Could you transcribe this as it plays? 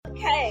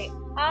Okay,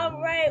 all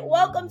right.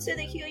 Welcome to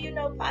the Who You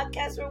Know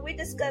podcast, where we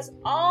discuss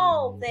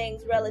all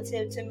things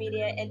relative to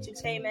media and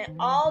entertainment,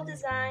 all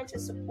designed to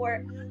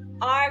support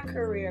our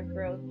career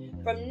growth.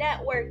 From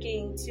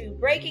networking to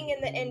breaking in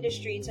the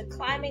industry to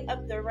climbing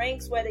up the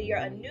ranks, whether you're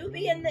a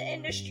newbie in the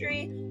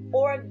industry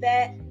or a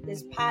vet,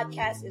 this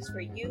podcast is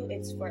for you,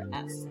 it's for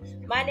us.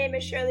 My name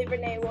is Shirley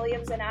Renee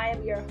Williams, and I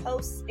am your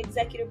host,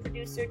 executive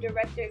producer,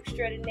 director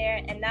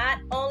extraordinaire. And not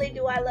only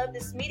do I love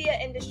this media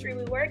industry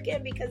we work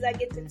in because I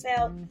get to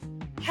tell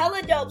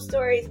hella dope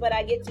stories, but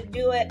I get to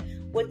do it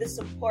with the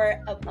support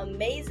of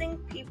amazing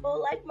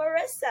people like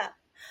Marissa.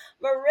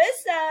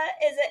 Marissa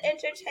is an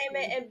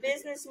entertainment and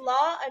business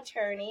law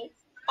attorney,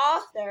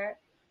 author,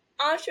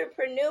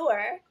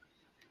 entrepreneur,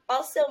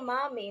 also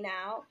mommy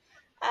now,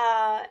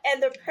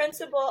 and the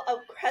principal of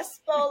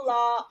Crespo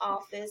Law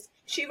Office.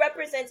 She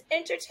represents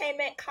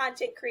entertainment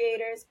content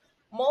creators,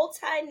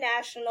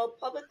 multinational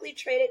publicly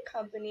traded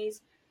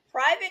companies,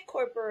 private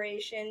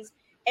corporations,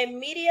 and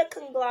media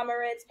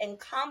conglomerates in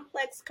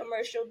complex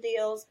commercial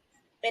deals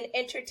and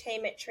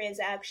entertainment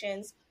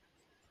transactions.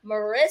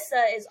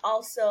 Marissa is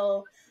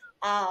also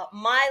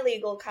my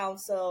legal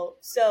counsel,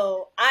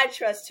 so I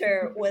trust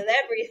her with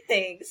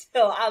everything.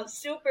 So I'm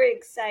super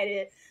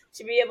excited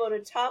to be able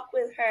to talk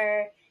with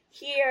her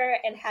here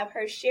and have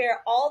her share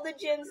all the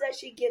gems that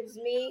she gives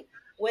me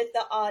with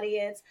the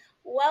audience.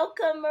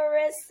 Welcome,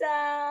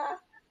 Marissa.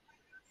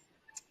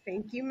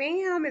 Thank you,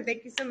 ma'am, and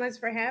thank you so much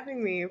for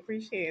having me.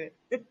 Appreciate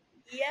it.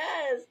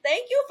 Yes,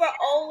 thank you for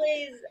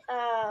always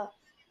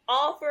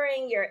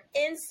offering your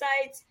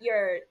insights,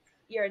 your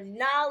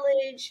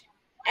knowledge,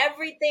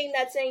 everything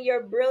that's in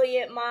your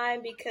brilliant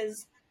mind.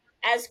 Because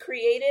as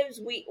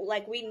creatives, we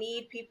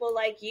need people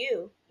like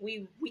you.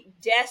 We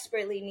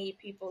desperately need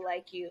people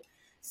like you.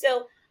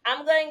 So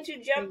I'm going to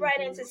jump Thank right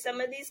you. into some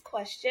of these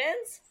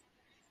questions.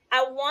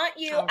 I want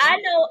you. All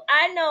right.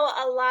 I know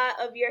a lot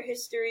of your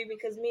history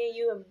because me and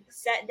you have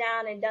sat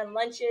down and done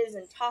lunches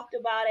and talked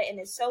about it, and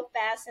it's so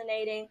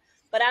fascinating.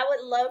 But I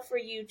would love for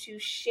you to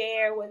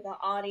share with the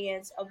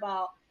audience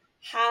about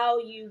how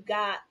you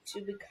got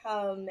to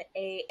become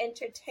a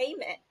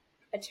entertainment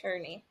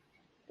attorney.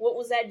 What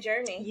was that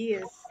journey?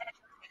 Yes.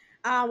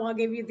 Well, I'll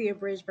give you the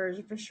abridged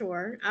version for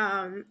sure.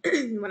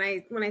 When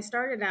I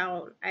started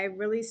out, I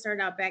really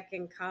started out back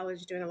in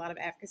college doing a lot of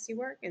advocacy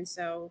work, and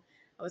so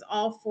I was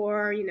all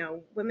for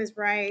women's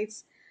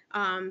rights,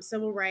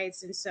 civil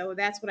rights, and so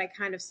that's what I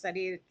kind of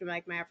studied through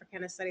like my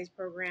Africana studies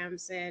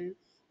programs and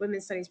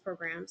women's studies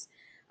programs.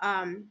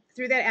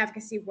 Through that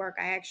advocacy work,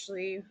 I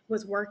actually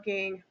was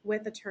working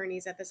with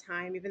attorneys at the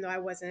time, even though I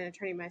wasn't an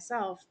attorney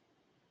myself,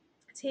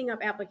 teeing up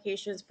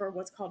applications for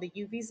what's called a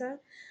U visa.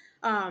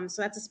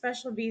 So that's a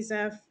special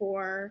visa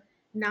for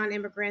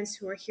non-immigrants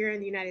who are here in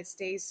the United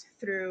States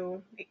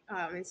through,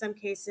 in some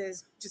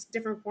cases, just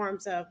different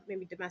forms of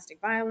maybe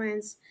domestic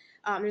violence.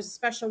 There's a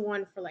special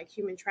one for like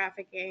human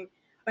trafficking,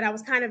 but I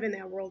was kind of in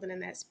that world and in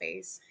that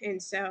space.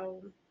 And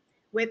so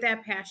with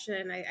that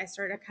passion, I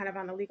started kind of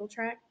on the legal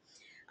track.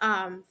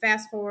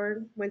 Fast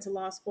forward, went to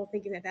law school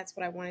thinking that that's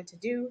what I wanted to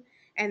do,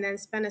 and then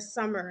spent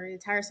an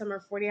entire summer,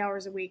 40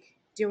 hours a week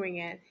doing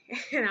it.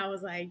 And I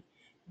was like,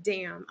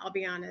 damn, I'll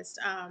be honest.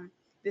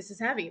 This is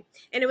heavy.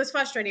 And it was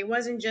frustrating. It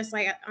wasn't just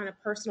like on a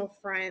personal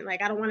front,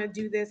 like, I don't want to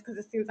do this because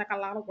it seems like a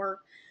lot of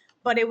work.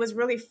 But it was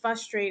really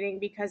frustrating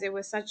because it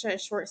was such a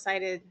short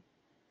sighted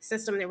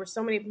system. There were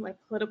so many like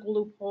political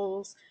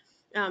loopholes,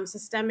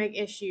 systemic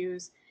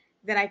issues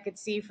that I could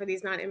see for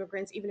these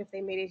non-immigrants, even if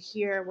they made it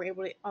here, were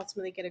able to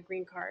ultimately get a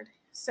green card.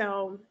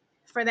 So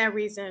for that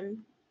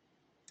reason,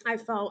 I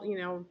felt,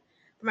 for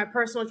my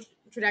personal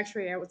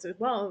trajectory, I was as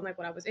well, like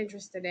what I was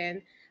interested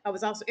in. I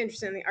was also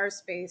interested in the art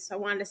space. So I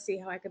wanted to see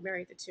how I could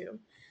marry the two.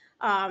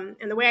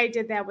 And the way I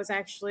did that was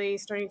actually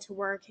starting to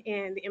work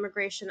in the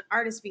immigration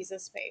artist visa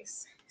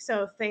space.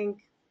 So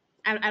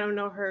I don't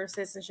know her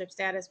citizenship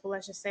status, but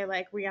let's just say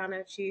like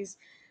Rihanna, if she's,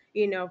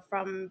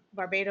 from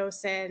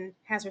Barbados and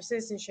has her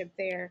citizenship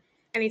there,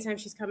 anytime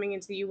she's coming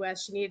into the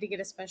US, she needed to get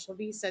a special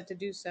visa to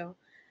do so.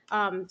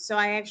 So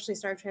I actually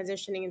started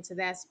transitioning into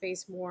that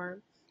space more.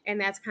 And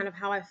that's kind of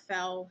how I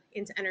fell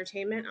into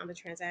entertainment on the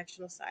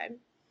transactional side.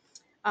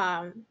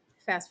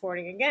 Fast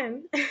forwarding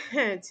again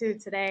to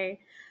today,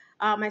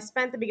 I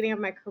spent the beginning of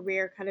my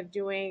career kind of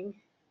doing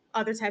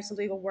other types of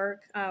legal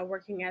work,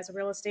 working as a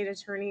real estate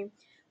attorney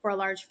for a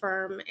large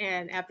firm.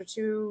 And after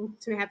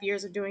 2.5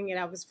 years of doing it,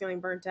 I was feeling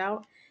burnt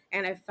out.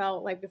 And I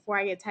felt like before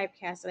I get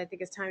typecasted, I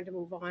think it's time to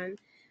move on.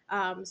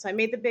 So I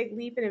made the big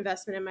leap and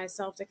investment in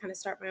myself to kind of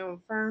start my own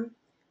firm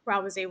where I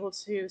was able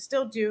to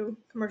still do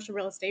commercial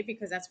real estate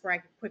because that's where I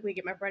could quickly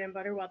get my bread and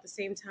butter while at the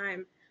same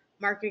time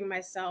marketing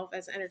myself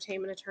as an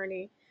entertainment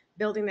attorney,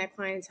 building that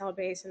clientele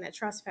base and that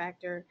trust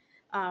factor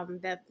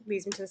that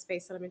leads me to the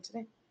space that I'm in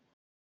today.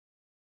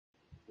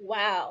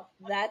 Wow,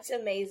 that's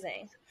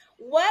amazing.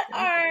 What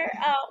are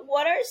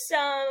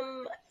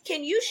some,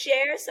 can you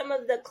share some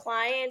of the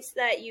clients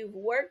that you've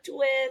worked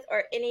with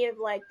or any of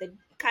like the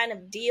kind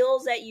of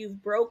deals that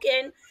you've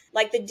broken,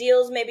 like the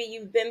deals maybe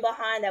you've been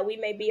behind that we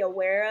may be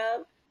aware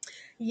of?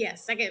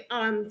 Yes, I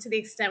can, to the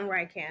extent where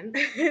I can.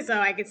 So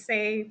I could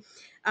say,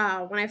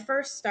 when I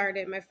first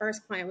started, my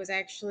first client was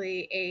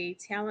actually a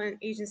talent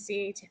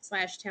agency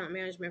slash talent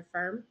management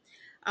firm,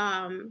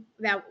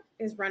 that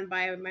is run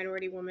by a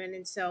minority woman.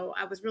 And so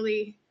I was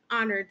really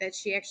honored that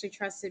she actually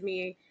trusted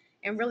me.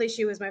 And really,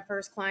 she was my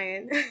first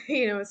client,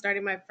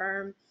 starting my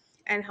firm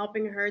and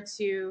helping her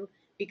to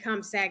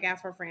become SAG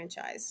AFTRA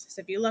franchise. So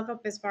if you look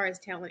up as far as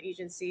talent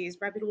agencies,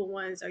 reputable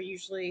ones are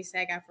usually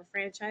SAG AFTRA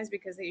franchise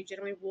because they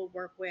generally will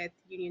work with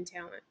union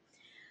talent.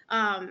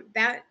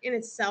 That in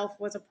itself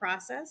was a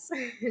process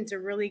to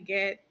really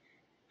get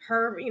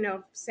her,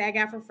 SAG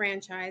AFTRA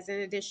franchise.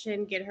 In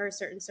addition, get her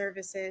certain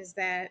services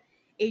that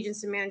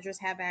agents and managers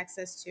have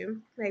access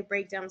to, like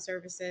breakdown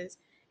services,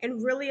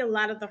 and really a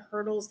lot of the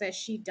hurdles that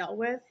she dealt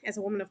with as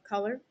a woman of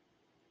color.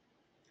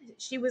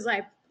 She was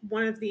like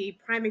one of the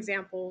prime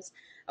examples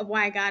of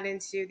why I got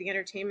into the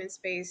entertainment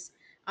space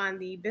on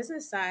the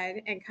business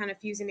side and kind of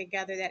fusing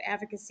together that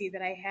advocacy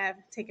that I have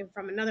taken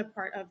from another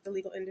part of the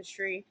legal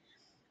industry,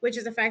 which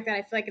is the fact that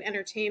I feel like in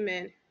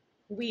entertainment,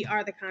 we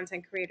are the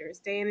content creators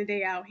day in and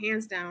day out,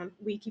 hands down.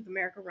 We keep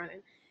America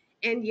running.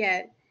 And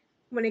yet,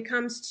 when it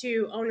comes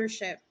to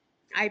ownership,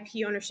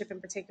 IP ownership in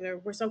particular,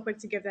 we're so quick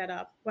to give that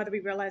up, whether we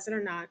realize it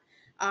or not.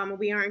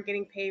 We aren't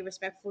getting paid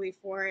respectfully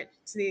for it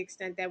to the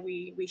extent that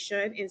we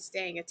should, and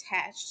staying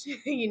attached,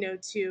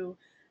 to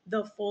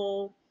the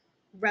full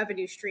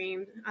revenue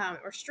stream,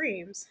 or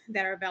streams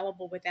that are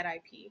available with that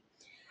IP.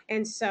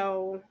 And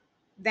so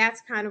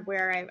that's kind of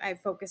where I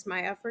focus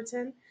my efforts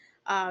in.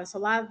 So a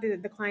lot of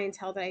the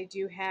clientele that I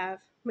do have,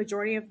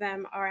 majority of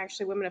them are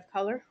actually women of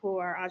color who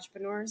are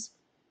entrepreneurs.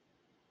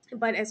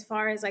 But as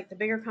far as like the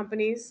bigger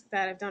companies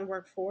that I've done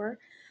work for,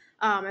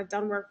 I've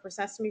done work for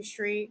Sesame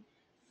Street,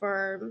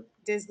 for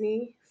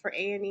Disney, for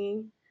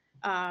A&E,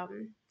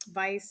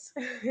 Vice.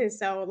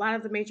 So a lot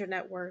of the major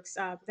networks.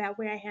 That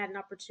way, I had an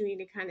opportunity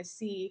to kind of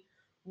see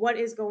what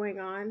is going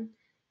on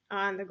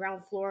the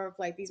ground floor of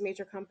like these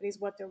major companies,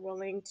 what they're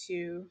willing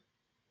to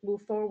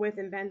move forward with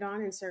and bend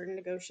on in certain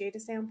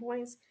negotiated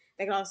standpoints.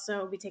 They could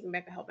also be taken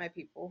back to help my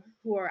people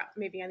who are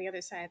maybe on the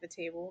other side of the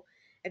table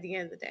at the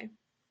end of the day.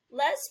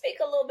 Let's speak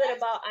a little bit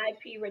about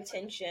IP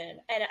retention.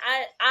 And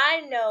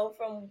I know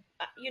from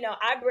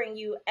I bring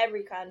you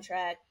every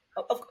contract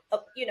of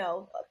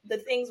the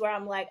things where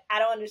I'm like, I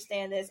don't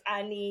understand this.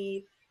 I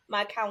need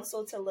my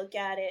counsel to look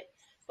at it.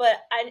 But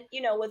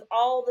with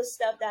all the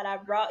stuff that I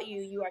brought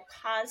you, you are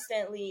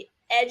constantly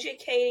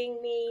educating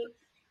me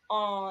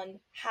on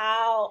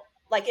how,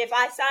 like, if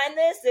I sign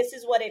this, this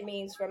is what it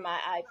means for my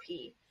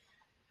IP.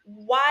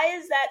 Why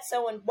is that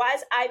why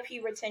is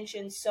IP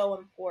retention so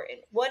important?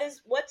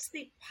 What's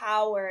the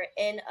power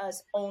in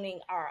us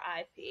owning our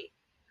IP?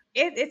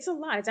 It's a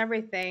lot. It's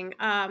everything.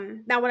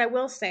 Now, what I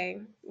will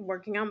say,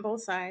 working on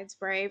both sides,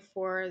 right,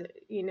 for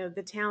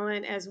the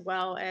talent as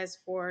well as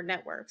for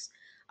networks,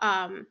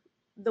 um,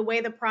 the way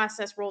the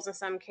process rolls in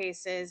some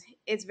cases,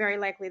 it's very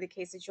likely the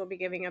case that you'll be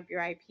giving up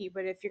your IP.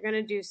 But if you're going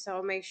to do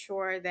so, make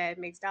sure that it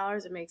makes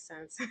dollars, it makes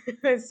sense.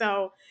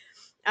 So,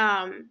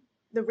 um,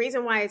 the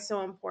reason why it's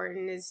so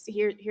important is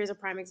here's a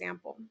prime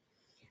example.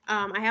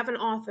 I have an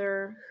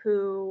author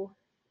who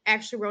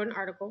actually wrote an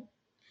article.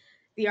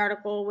 The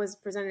article was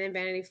presented in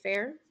Vanity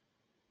Fair,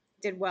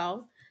 did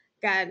well,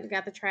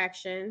 got the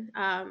traction,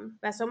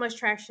 got so much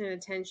traction and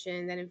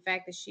attention that in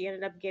fact that she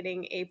ended up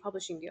getting a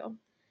publishing deal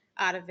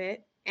out of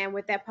it. And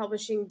with that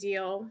publishing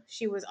deal,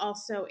 she was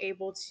also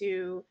able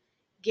to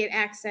get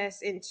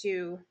access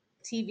into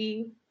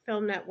TV,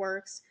 film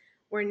networks,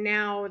 where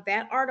now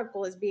that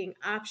article is being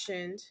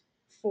optioned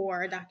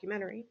for a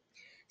documentary.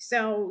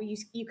 So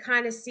you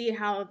kind of see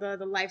how the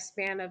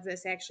lifespan of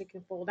this actually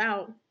can fold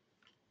out.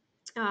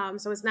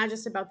 So it's not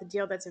just about the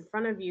deal that's in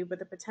front of you, but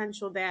the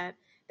potential that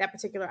that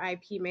particular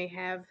IP may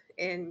have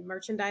in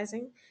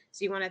merchandising.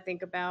 So you want to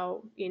think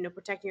about,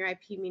 protecting your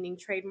IP, meaning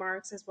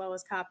trademarks as well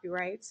as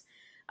copyrights.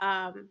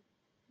 Um,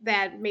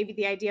 that maybe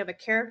the idea of a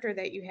character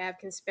that you have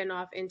can spin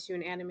off into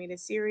an animated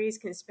series,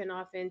 can spin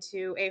off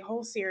into a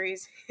whole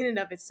series in and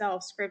of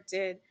itself,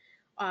 scripted,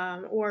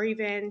 or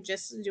even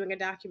just doing a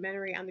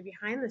documentary on the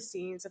behind the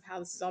scenes of how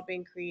this is all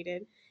being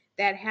created.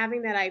 That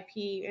having that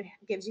IP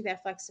gives you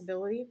that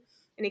flexibility,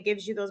 and it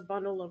gives you those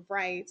bundle of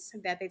rights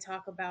that they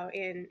talk about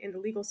in the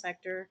legal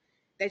sector,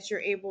 that you're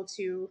able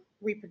to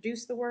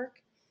reproduce the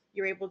work,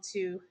 you're able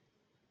to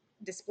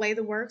display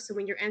the work. So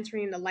when you're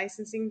entering the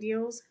licensing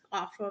deals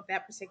off of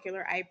that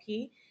particular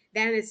IP,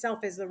 that in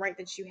itself is the right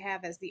that you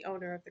have as the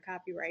owner of the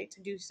copyright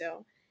to do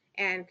so.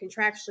 And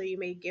contractually, you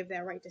may give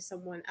that right to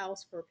someone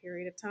else for a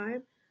period of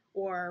time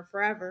or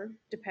forever,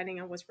 depending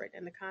on what's written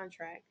in the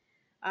contract.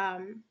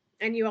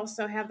 And you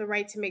also have the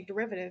right to make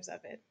derivatives of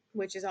it,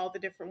 which is all the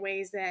different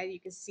ways that you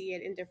can see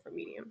it in different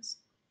mediums.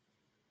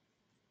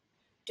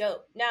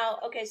 Dope. Now,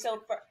 okay,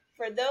 so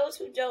for those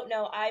who don't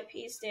know,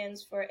 IP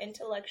stands for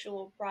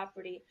intellectual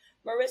property.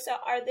 Marissa,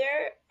 are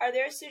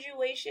there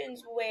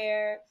situations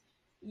where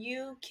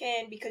you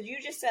can, because you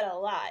just said a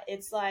lot,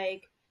 it's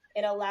like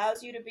it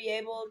allows you to be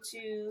able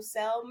to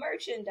sell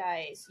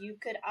merchandise. You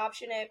could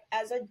option it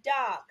as a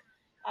doc.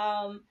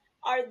 Um,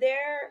 are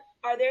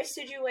there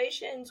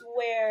situations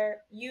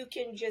where you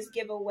can just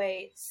give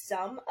away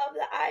some of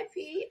the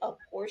IP, a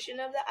portion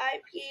of the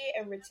IP,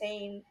 and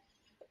retain?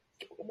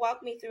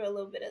 Walk me through a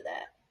little bit of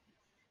that.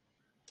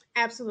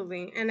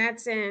 Absolutely, and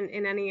that's in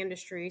any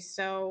industry.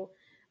 So,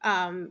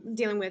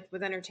 dealing with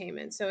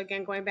entertainment. So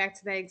again, going back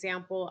to that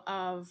example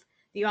of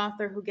the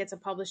author who gets a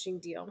publishing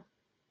deal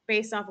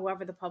based off of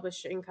whoever the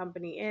publishing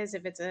company is.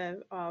 If it's a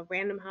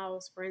Random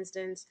House, for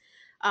instance,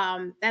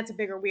 that's a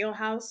bigger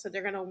wheelhouse, so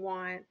they're going to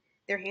want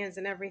their hands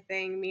in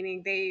everything.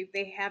 Meaning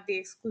they have the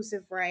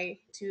exclusive right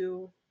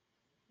to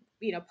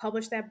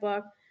publish that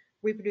book,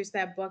 reproduce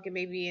that book, and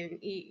maybe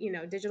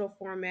in digital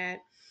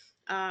format.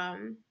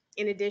 um,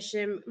 in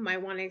addition,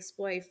 might want to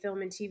exploit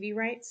film and TV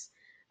rights.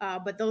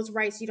 But those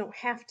rights you don't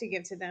have to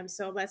give to them.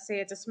 So let's say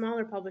it's a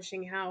smaller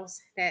publishing house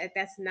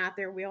that's not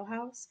their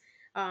wheelhouse.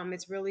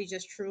 It's really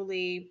just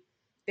truly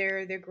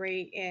they're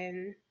great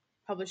in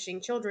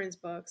publishing children's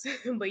books,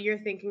 but you're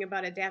thinking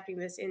about adapting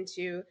this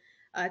into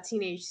a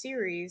teenage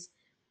series,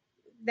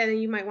 then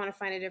you might want to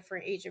find a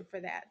different agent for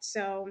that.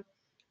 So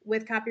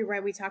with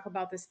copyright, we talk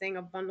about this thing,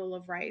 a bundle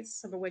of rights,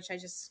 some of which I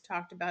just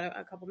talked about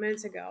a couple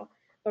minutes ago.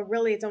 But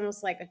really, it's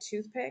almost like a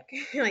toothpick,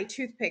 like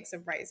toothpicks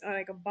of rights, or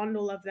like a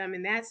bundle of them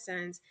in that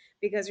sense,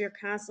 because you're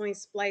constantly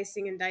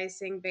splicing and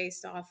dicing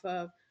based off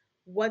of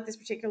what this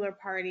particular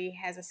party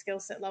has a skill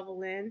set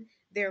level in,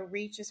 their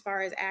reach as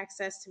far as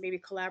access to maybe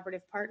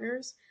collaborative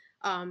partners,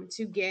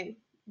 to get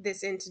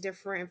this into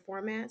different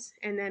formats,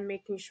 and then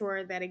making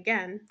sure that,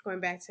 again,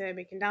 going back to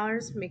making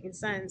dollars, making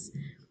sense,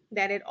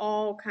 that it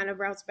all kind of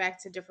routes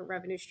back to different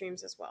revenue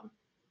streams as well.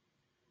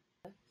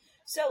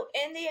 So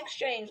in the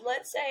exchange,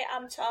 let's say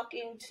I'm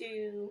talking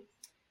to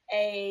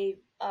a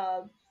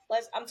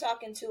I'm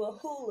talking to a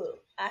Hulu.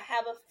 I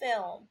have a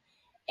film,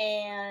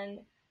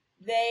 and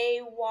they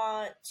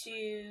want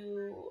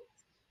to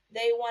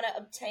they want to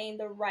obtain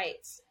the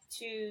rights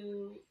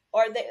to,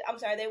 or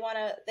they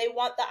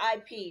want the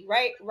IP,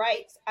 right?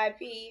 Rights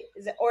IP,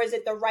 is it, or is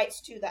it the rights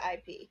to the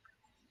IP?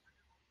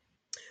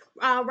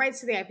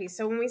 Rights to the IP.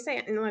 So when we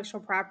say intellectual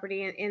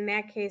property, in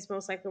that case,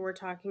 most likely we're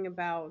talking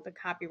about the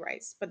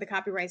copyrights. But the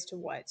copyrights to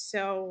what?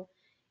 So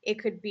it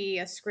could be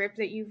a script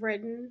that you've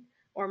written,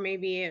 or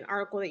maybe an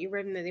article that you've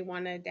written that they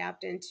want to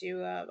adapt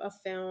into a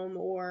film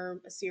or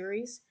a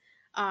series.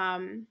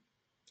 Um,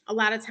 a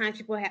lot of times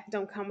people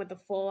don't come with the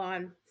full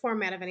on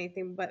format of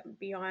anything, but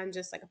beyond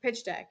just like a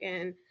pitch deck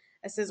and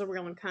a sizzle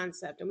reel and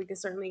concept. And we can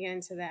certainly get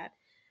into that.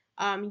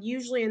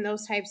 Usually in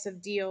those types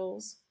of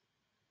deals,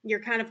 you're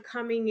kind of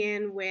coming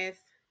in with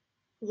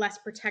less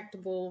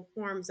protectable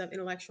forms of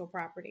intellectual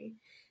property.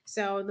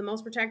 So the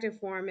most protected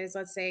form is,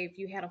 let's say, if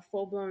you had a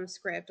full blown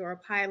script or a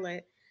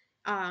pilot,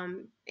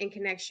 in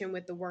connection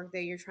with the work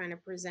that you're trying to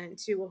present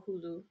to a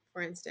Hulu,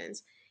 for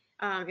instance.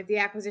 If the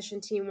acquisition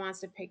team wants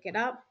to pick it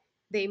up,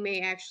 they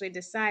may actually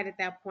decide at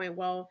that point,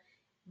 well,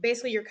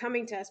 basically you're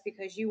coming to us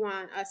because you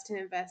want us to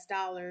invest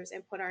dollars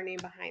and put our name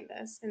behind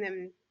this, and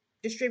then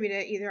distribute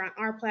it either on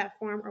our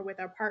platform or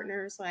with our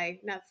partners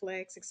like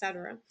Netflix,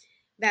 etc.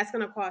 That's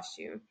going to cost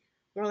you.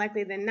 More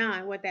likely than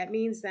not, what that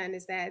means then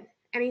is that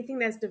anything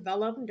that's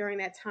developed during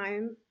that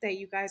time that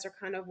you guys are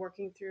kind of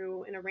working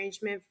through an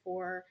arrangement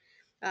for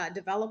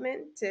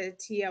development to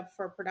tee up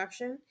for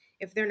production,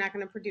 if they're not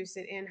going to produce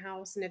it in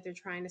house and if they're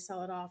trying to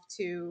sell it off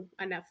to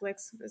a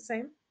Netflix, let's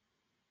say,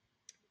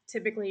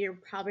 typically you're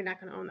probably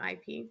not going to own the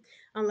IP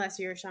unless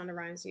you're Shonda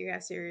Rhimes. You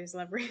got serious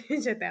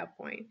leverage at that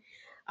point.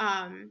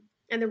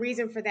 And the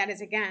reason for that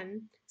is,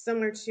 again,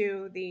 similar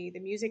to the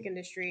music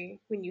industry,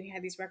 when you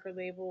had these record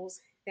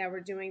labels that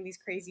were doing these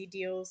crazy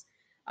deals,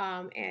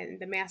 and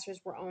the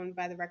masters were owned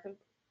by the record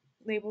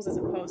labels as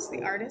opposed to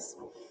the artists.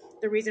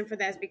 The reason for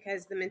that is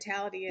because the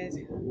mentality is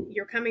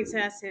you're coming to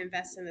us to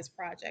invest in this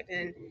project,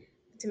 and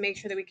to make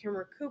sure that we can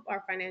recoup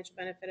our financial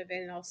benefit of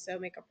it and also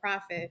make a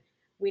profit,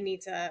 we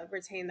need to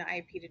retain the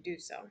IP to do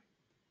so.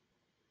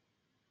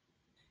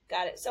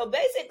 Got it. So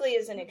basically,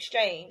 it's an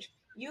exchange.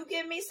 You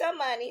give me some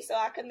money so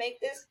I can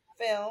make this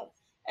film,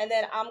 and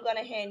then I'm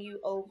gonna hand you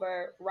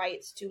over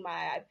rights to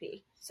my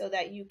IP so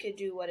that you could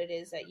do what it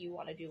is that you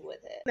want to do with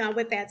it. Now,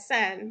 with that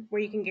said,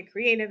 where you can get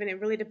creative, and it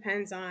really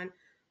depends on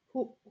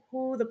who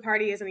who the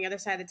party is on the other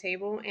side of the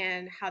table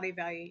and how they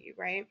value you,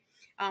 right?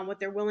 What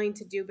they're willing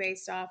to do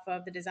based off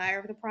of the desire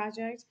of the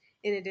project,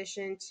 in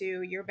addition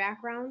to your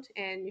background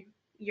and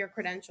your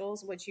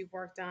credentials, which you've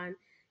worked on.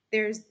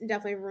 There's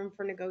definitely room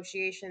for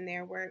negotiation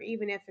there, where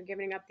even if you're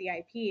giving up the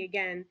IP,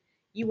 again,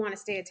 you want to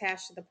stay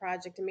attached to the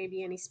project and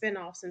maybe any spin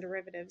offs and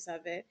derivatives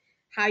of it.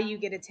 How you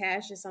get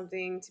attached is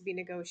something to be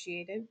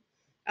negotiated.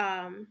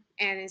 And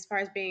as far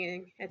as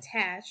being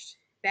attached,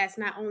 that's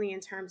not only in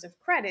terms of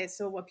credits,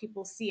 so what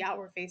people see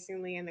outward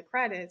facingly in the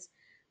credits,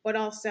 but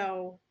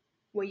also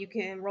what you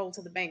can roll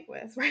to the bank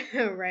with,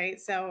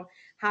 right? So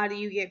how do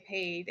you get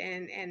paid,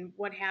 and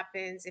what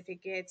happens if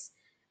it gets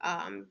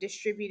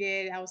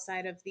distributed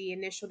outside of the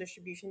initial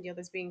distribution deal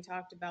that's being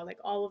talked about? Like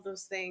all of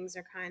those things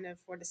are kind of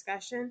for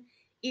discussion,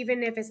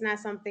 even if it's not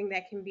something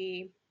that can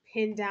be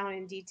pinned down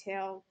in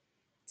detail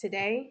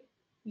today.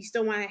 You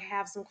still want to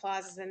have some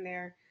clauses in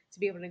there to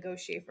be able to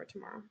negotiate for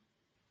tomorrow.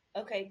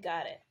 Okay,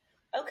 got it.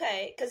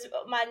 Okay, because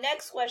my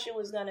next question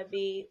was gonna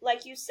be,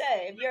 like you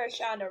said, if you're a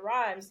Shonda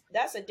Rhimes,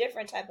 that's a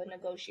different type of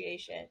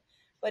negotiation.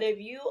 But if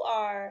you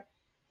are,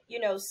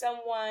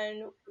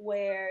 someone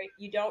where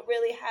you don't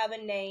really have a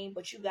name,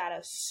 but you got a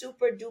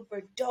super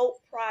duper dope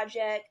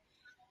project,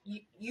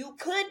 you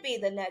could be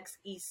the next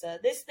Issa.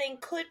 This thing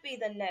could be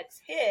the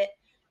next hit.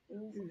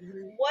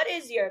 Hmm. What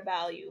is your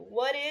value?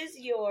 What is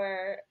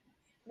your,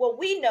 well,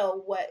 we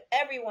know what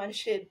everyone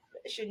should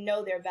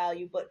know their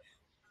value, but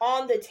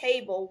on the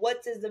table,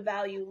 what does the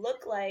value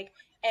look like,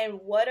 and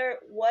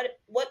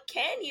what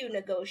can you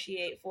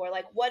negotiate for?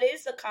 Like, what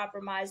is the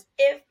compromise,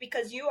 if,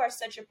 because you are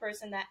such a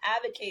person that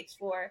advocates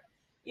for,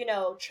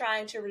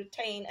 trying to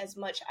retain as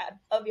much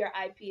of your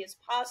IP as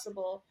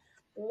possible,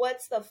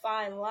 what's the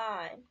fine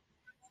line?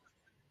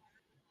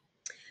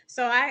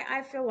 So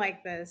I feel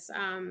like this.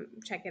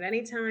 Check it.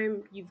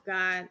 Anytime you've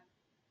got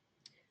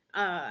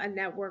a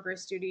network or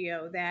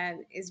studio that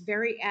is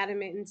very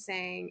adamant in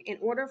saying, in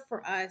order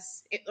for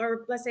us,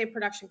 or let's say a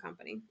production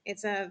company,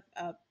 it's a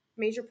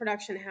major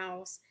production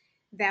house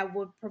that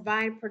would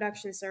provide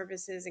production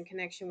services in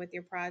connection with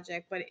your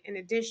project, but in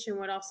addition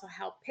would also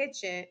help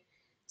pitch it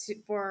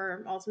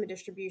for ultimate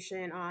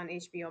distribution on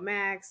HBO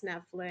Max,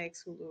 Netflix,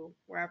 Hulu,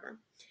 wherever.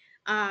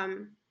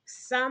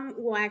 Some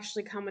will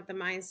actually come with the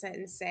mindset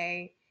and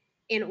say,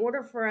 in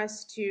order for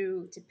us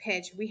to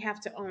pitch, we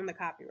have to own the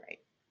copyright.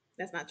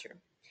 That's not true.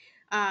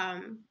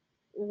 um,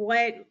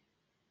 what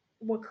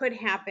what could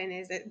happen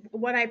is that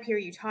what IP are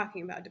you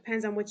talking about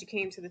depends on what you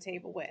came to the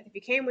table with. If you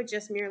came with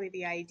just merely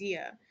the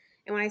idea,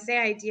 and when I say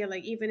idea,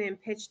 like even in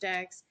pitch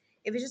decks,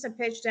 if it's just a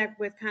pitch deck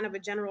with kind of a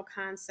general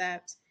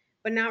concept,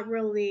 but not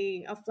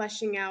really a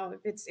fleshing out,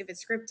 if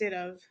it's scripted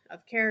of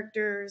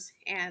characters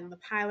and the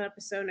pilot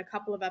episode and a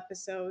couple of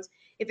episodes,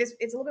 if it's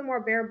a little bit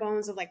more bare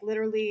bones of like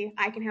literally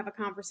I can have a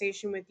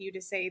conversation with you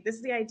to say this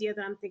is the idea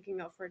that I'm thinking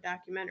of for a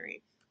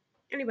documentary.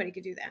 Anybody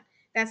could do that.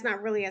 That's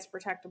not really as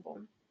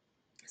protectable.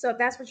 So if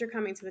that's what you're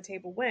coming to the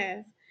table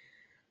with,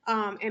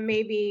 and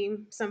maybe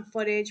some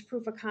footage,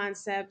 proof of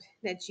concept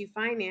that you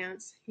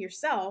finance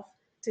yourself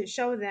to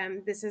show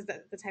them this is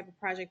the type of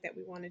project that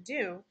we want to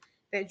do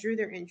that drew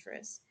their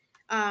interest.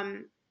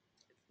 Um,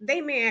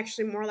 they may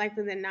actually more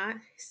likely than not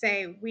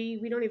say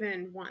we don't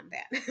even want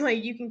that.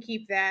 Like you can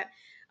keep that.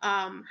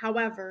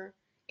 However,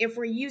 if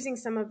we're using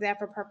some of that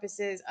for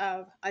purposes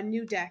of a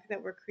new deck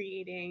that we're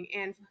creating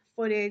and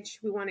footage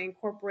we want to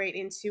incorporate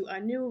into a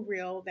new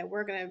reel that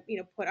we're going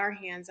to put our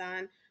hands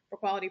on for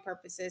quality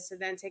purposes to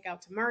then take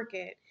out to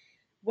market,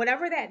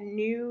 whatever that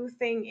new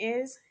thing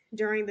is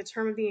during the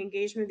term of the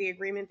engagement, the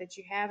agreement that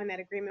you have, and that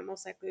agreement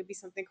most likely would be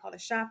something called a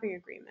shopping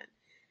agreement.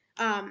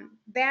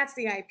 That's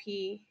the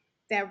IP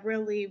that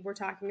really we're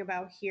talking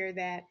about here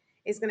that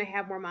is going to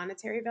have more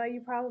monetary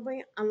value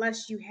probably,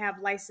 unless you have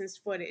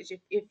licensed footage.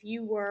 If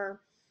you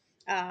were,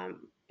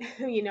 um,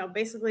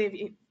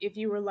 basically if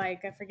you were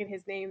like, I forget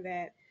his name,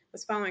 that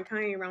was following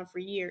Kanye around for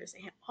years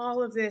and had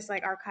all of this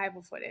like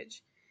archival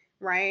footage,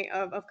 right,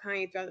 of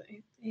Kanye throughout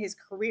his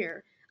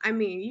career. I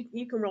mean,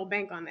 you can roll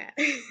bank on that,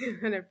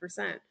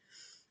 100%.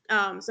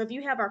 So if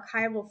you have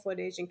archival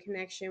footage in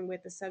connection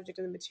with the subject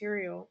of the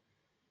material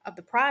of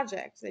the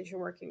project that you're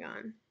working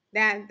on,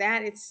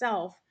 that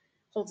itself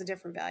holds a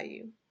different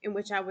value, in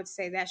which I would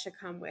say that should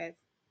come with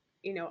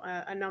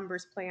a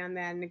numbers play on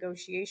that in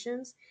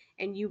negotiations,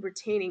 and you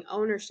retaining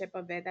ownership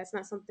of it. That's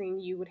not something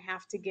you would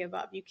have to give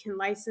up. You can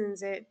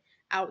license it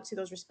out to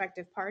those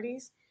respective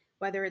parties,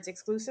 whether it's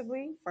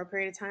exclusively for a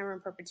period of time or in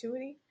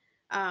perpetuity,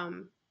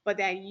 but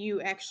that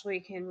you actually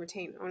can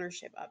retain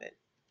ownership of it.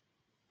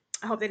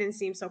 I hope that didn't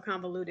seem so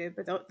convoluted,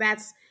 but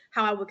that's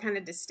how I would kind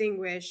of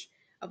distinguish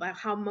about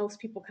how most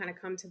people kind of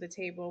come to the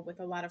table with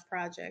a lot of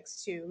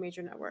projects to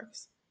major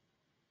networks.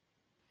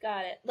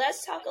 Got it.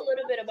 Let's talk a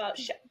little bit about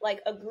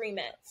like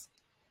agreements.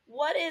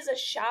 What is a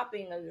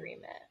shopping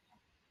agreement?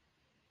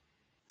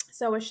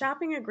 So a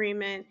shopping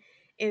agreement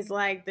is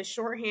like the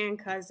shorthand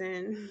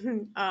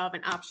cousin of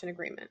an option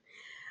agreement.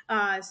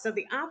 So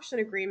the option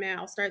agreement,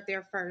 I'll start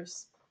there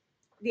first.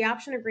 The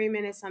option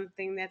agreement is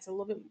something that's a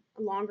little bit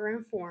longer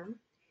in form.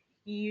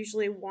 You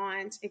usually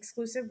want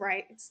exclusive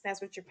rights.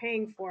 That's what you're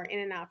paying for in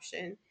an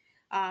option.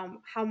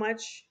 How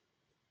much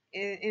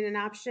in an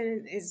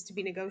option is to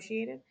be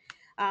negotiated.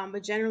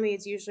 But generally,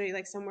 it's usually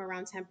like somewhere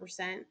around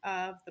 10%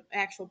 of the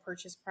actual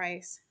purchase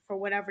price for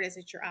whatever it is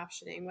that you're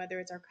optioning, whether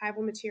it's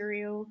archival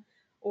material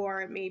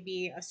or it may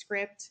be a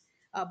script,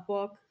 a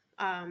book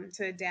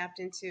to adapt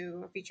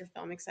into a feature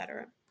film,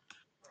 etc.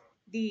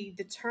 The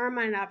term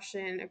on an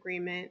option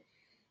agreement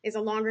is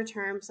a longer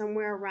term,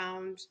 somewhere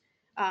around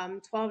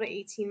 12 to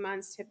 18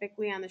 months,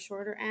 typically on the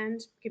shorter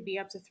end, could be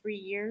up to 3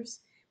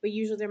 years. But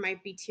usually there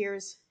might be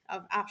tiers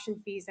of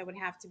option fees that would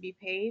have to be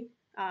paid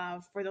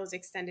for those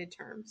extended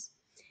terms.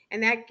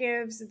 And that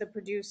gives the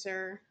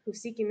producer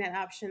who's seeking that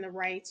option the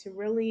right to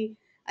really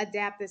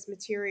adapt this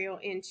material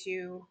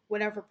into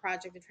whatever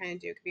project they're trying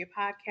to do. It could be a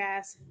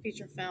podcast,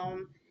 feature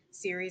film,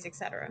 series,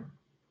 etc.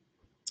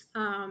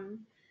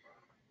 Um,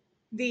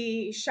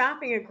 the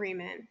shopping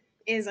agreement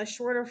is a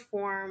shorter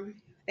form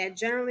that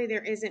generally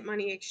there isn't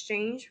money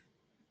exchange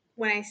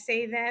when I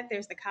say that,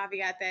 there's the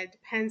caveat that it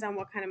depends on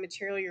what kind of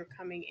material you're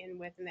coming in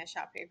with in that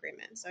shopping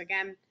agreement. So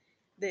again,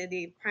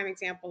 the prime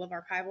example of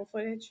archival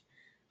footage,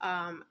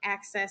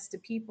 access to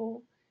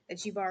people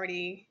that you've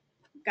already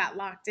got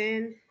locked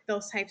in,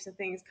 those types of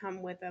things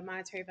come with a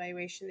monetary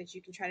valuation that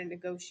you can try to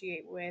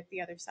negotiate with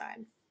the other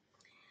side.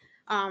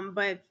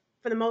 But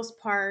for the most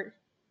part,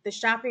 the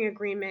shopping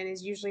agreement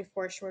is usually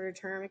for a shorter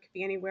term. It could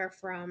be anywhere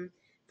from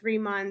 3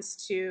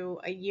 months to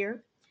a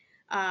year.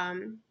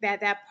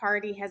 That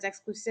party has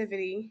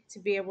exclusivity to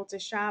be able to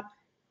shop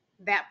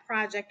that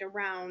project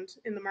around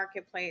in the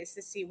marketplace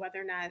to see whether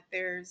or not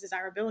there's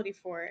desirability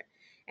for it.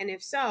 And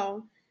if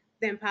so,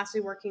 then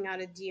possibly working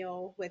out a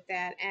deal with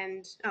that.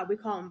 And we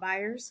call them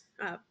buyers,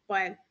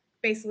 but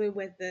basically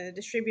with the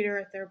distributor,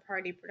 a third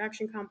party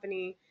production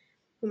company,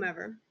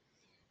 whomever.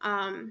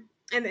 And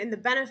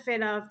the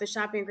benefit of the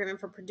shopping agreement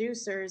for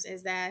producers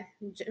is that,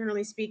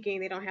 generally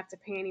speaking, they don't have to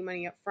pay any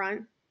money up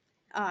front.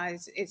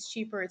 It's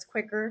cheaper, it's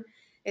quicker,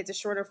 it's a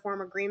shorter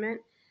form agreement,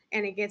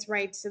 and it gets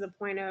right to the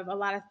point of a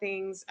lot of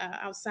things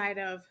outside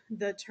of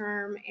the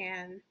term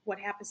and what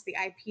happens to the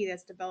IP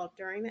that's developed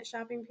during that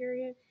shopping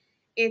period.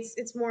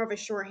 It's more of a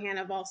shorthand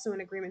of also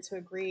an agreement to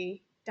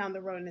agree down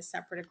the road in a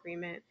separate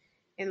agreement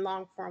in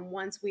long form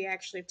once we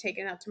actually have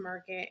taken it out to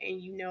market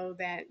and you know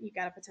that you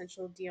got a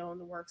potential deal in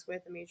the works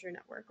with a major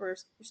network or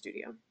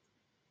studio.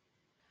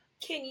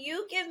 Can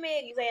you give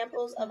me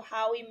examples of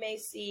how we may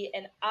see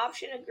an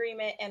option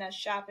agreement and a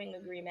shopping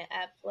agreement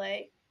at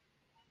play?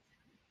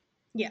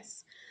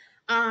 Yes.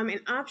 An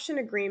option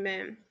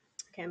agreement,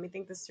 okay, let me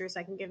think this through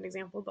so I can give an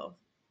example of both.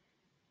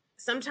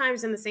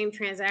 Sometimes in the same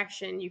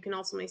transaction, you can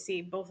ultimately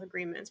see both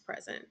agreements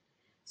present.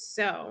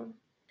 So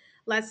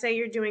let's say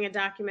you're doing a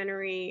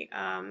documentary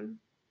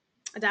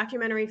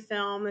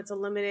film that's a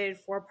limited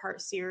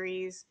 4-part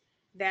series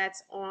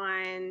that's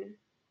on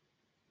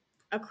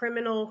a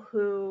criminal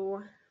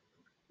who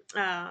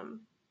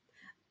um,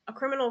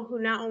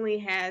 not only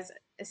has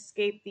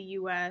escaped the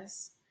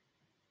U.S.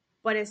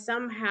 but has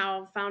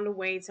somehow found a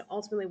way to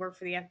ultimately work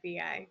for the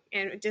FBI,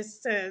 and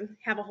just to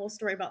have a whole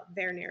story about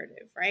their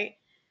narrative, right?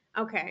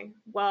 Okay,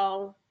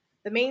 well,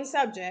 the main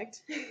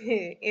subject,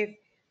 if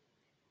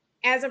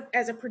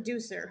as a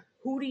producer,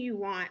 who do you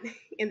want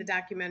in the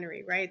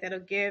documentary, right? That'll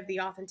give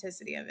the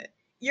authenticity of it.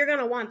 You're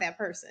gonna want that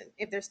person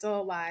if they're still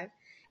alive,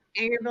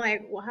 and you're gonna be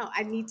like, well, hell,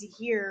 I need to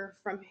hear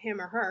from him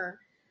or her.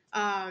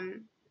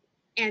 Um,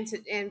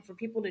 and for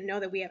people to know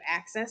that we have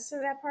access to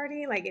that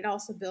party, like it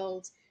also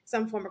builds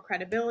some form of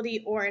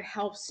credibility, or it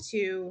helps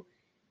to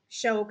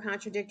show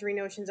contradictory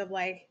notions of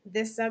like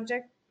this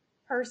subject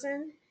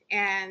person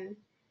and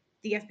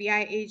the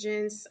FBI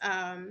agents,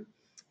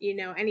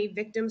 any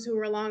victims who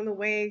were along the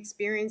way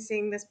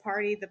experiencing this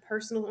party, the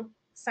personal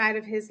side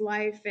of his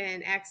life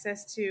and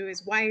access to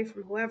his wife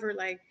or whoever.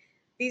 Like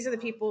these are the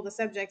people, the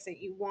subjects that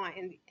you want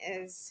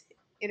as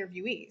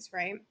interviewees,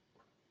 right?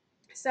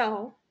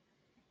 So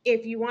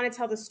if you want to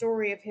tell the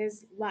story of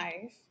his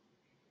life,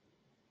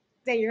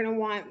 then you're going to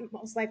want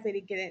most likely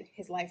to get it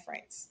his life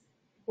rights.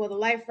 Well, the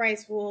life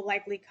rights will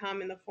likely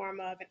come in the form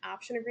of an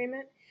option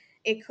agreement.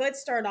 It could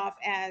start off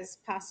as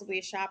possibly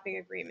a shopping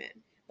agreement,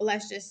 but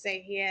let's just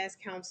say he has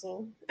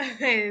counsel,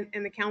 and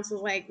the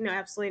counsel's like, no,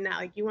 absolutely not.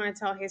 Like, you want to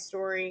tell his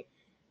story,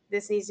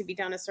 this needs to be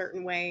done a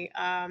certain way.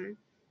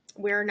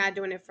 We're not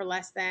doing it for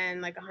less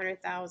than like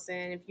 100,000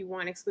 if you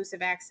want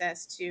exclusive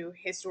access to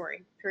his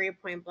story, period,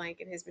 point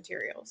blank, and his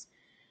materials.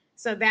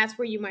 So that's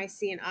where you might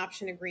see an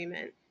option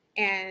agreement.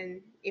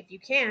 And if you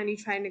can, you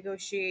try to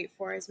negotiate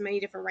for as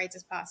many different rights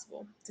as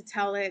possible to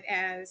tell it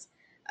as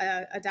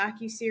a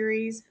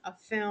docu-series, a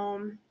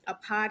film, a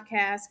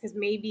podcast, because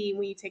maybe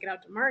when you take it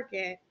out to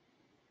market,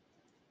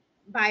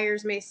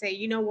 buyers may say,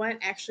 you know what,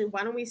 actually,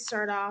 why don't we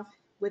start off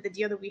with the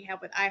deal that we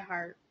have with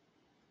iHeart?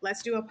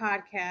 Let's do a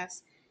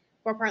podcast,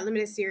 4-part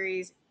limited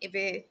series. If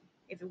it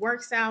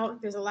works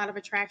out, there's a lot of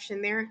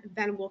attraction there,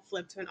 then we'll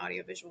flip to an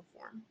audiovisual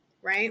form,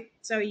 right?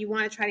 So you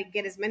want to try to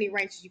get as many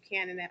rights as you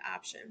can in that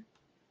option.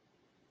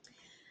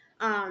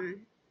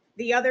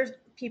 The other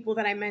people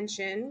that I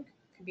mentioned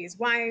could be his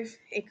wife.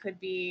 It could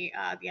be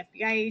the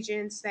FBI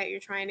agents that you're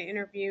trying to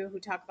interview who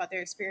talk about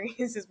their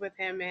experiences with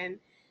him and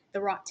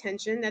the raw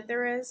tension that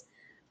there is.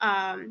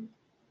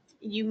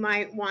 You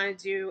might want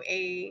to do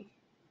a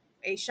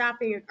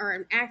shopping or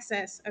an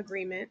access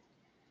agreement,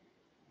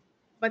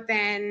 but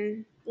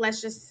then let's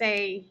just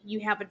say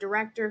you have a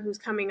director who's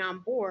coming on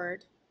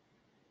board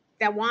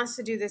that wants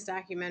to do this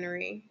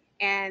documentary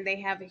and they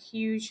have a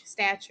huge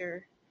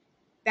stature.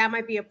 That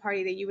might be a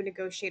party that you would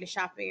negotiate a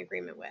shopping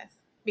agreement with,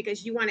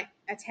 because you want to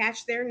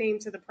attach their name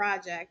to the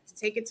project to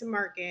take it to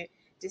market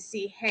to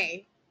see,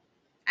 hey,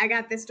 I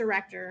got this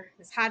director,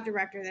 this hot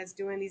director that's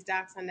doing these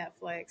docs on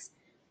Netflix.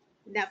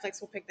 Netflix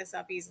will pick this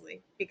up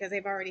easily because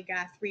they've already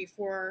got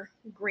 3-4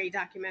 great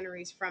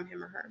documentaries from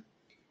him or her.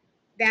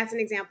 That's an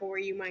example where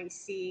you might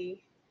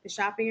see the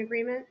shopping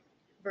agreement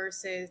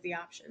versus the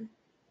option.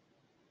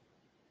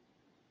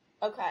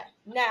 Okay.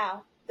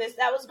 Now,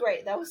 that was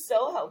great. That was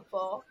so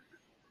helpful.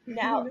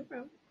 Now,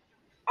 No,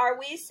 are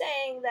we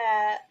saying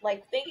that,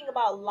 like, thinking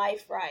about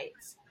life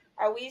rights,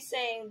 are we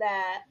saying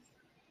that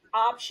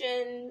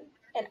option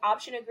an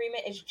option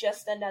agreement is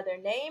just another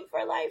name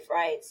for life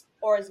rights,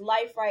 or is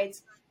life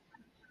rights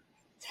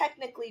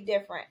technically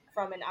different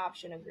from an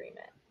option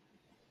agreement?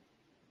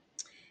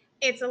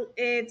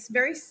 It's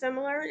very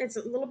similar. It's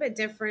a little bit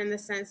different in the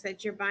sense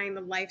that you're buying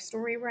the life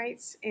story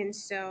rights, and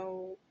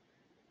so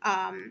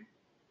um,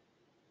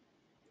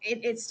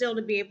 it's still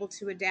to be able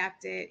to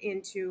adapt it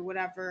into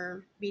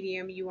whatever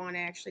medium you want to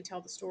actually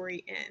tell the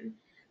story in.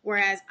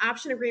 Whereas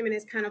option agreement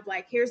is kind of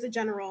like, here's the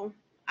general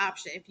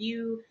option.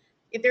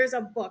 If there's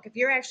a book, if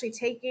you're actually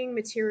taking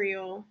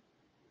material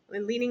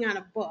and leaning on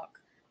a book,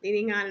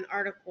 leaning on an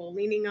article,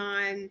 leaning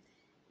on,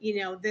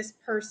 this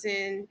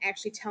person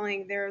actually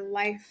telling their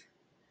life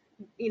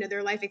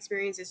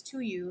experiences to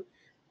you,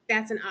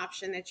 that's an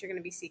option that you're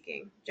going to be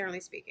seeking, generally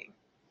speaking.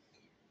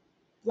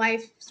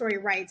 Life story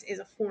rights is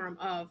a form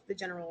of the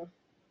general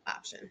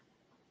option.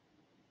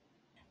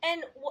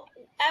 And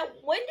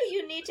when do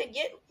you need to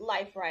get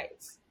life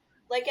rights?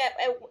 Like,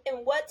 in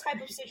what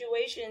type of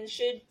situation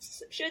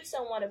should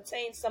someone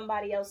obtain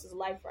somebody else's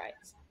life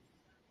rights?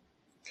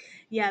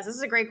 Yes, this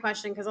is a great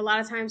question because a lot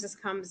of times this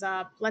comes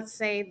up. Let's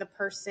say the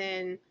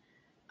person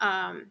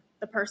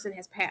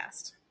has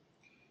passed.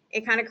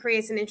 It kind of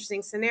creates an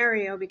interesting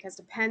scenario because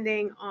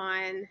depending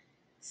on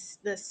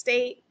the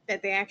state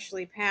that they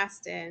actually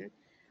passed in,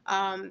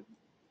 um,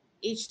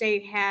 each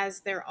state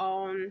has their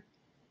own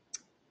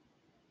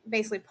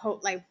basically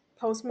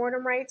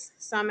post-mortem rights.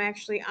 Some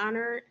actually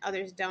honor,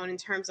 others don't in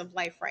terms of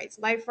life rights.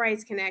 Life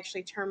rights can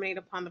actually terminate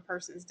upon the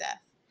person's death.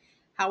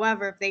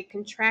 However, if they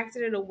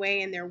contracted it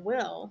away in their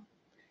will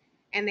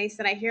and they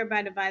said, I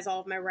hereby devise all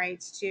of my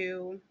rights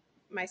to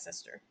my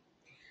sister,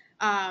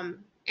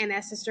 and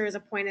that sister is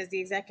appointed as the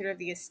executor of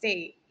the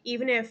estate,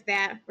 even if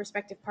that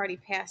respective party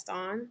passed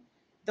on,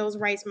 those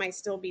rights might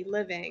still be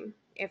living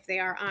if they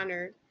are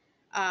honored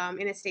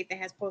in a state that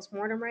has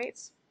post-mortem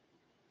rights,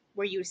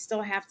 where you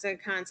still have to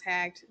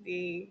contact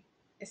the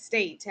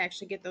estate to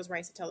actually get those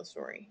rights to tell the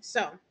story.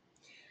 So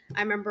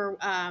I remember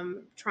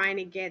trying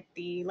to get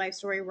the life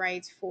story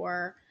rights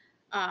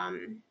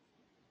um,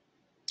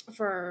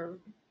 for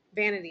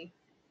Vanity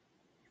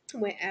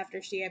went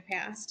after she had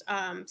passed.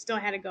 Still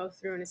had to go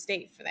through an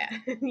estate for that,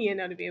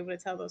 to be able to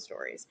tell those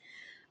stories.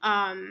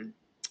 Um,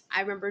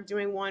 I remember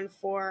doing one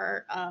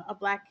for a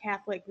Black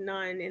Catholic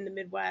nun in the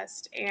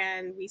Midwest,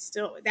 and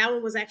that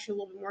one was actually a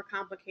little bit more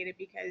complicated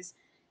because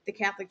the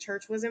Catholic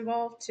Church was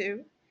involved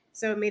too.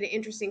 So it made an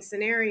interesting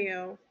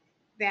scenario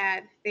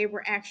that they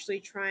were actually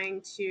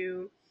trying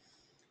to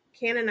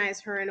canonize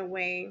her in a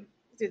way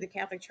through the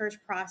Catholic Church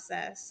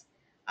process.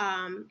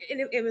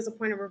 It was a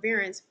point of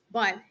reverence,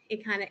 but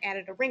it kind of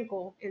added a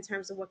wrinkle in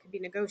terms of what could be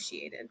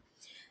negotiated.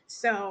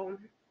 So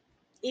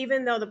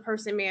even though the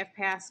person may have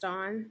passed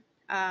on,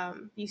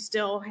 you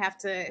still have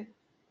to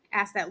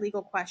ask that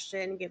legal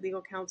question, get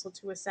legal counsel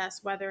to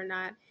assess whether or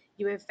not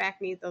you in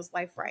fact need those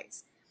life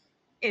rights.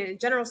 In a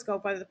general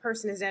scope, whether the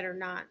person is dead or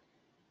not,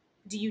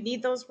 do you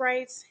need those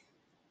rights?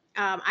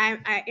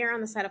 I err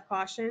on the side of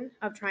caution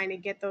of trying to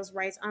get those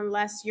rights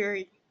unless you're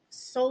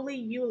solely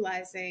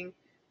utilizing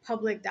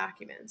public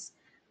documents,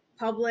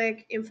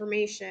 public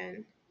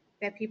information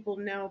that people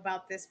know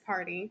about this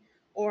party,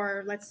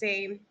 or let's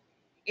say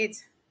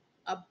it's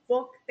a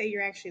book that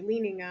you're actually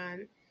leaning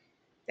on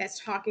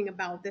that's talking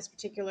about this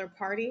particular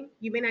party.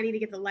 You may not need to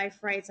get the life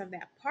rights of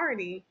that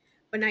party,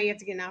 but now you have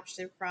to get an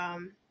option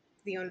from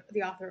the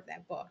author of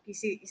that book. You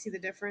see the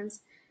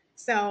difference.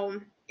 So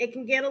it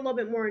can get a little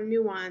bit more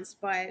nuanced,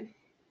 but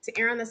to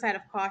err on the side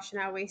of caution,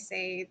 I always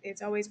say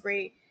it's always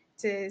great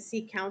to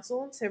seek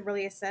counsel to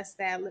really assess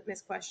that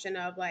litmus question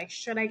of like,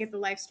 should I get the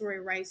life story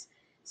rights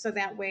so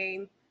that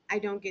way I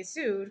don't get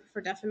sued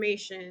for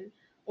defamation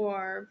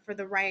or for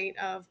the right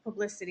of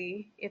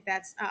publicity if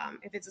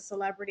it's a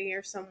celebrity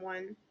or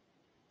someone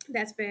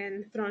that's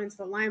been thrown into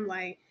the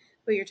limelight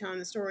who you're telling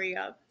the story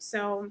of.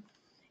 So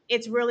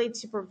it's really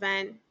to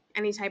prevent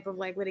any type of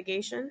like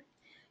litigation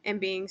and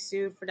being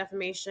sued for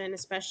defamation,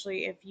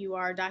 especially if you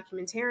are a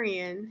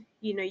documentarian.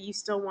 You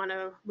still want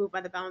to move by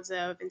the bounds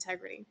of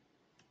integrity.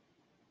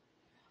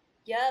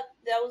 Yep,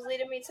 that was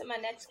leading me to my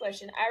next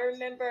question. I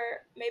remember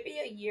maybe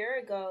a year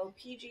ago,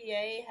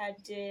 PGA had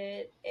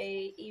did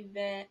a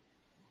event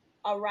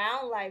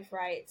around life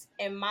rights,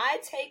 and my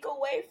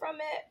takeaway from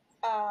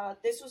it,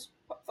 this was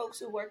folks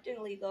who worked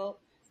in legal,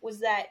 was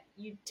that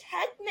you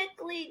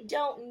technically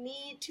don't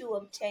need to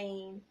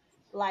obtain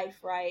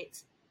life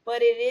rights,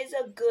 but it is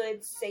a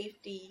good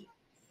safety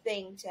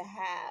thing to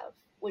have.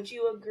 Would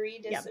you agree,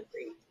 Yep.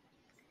 disagree?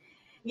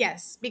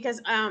 Yes, because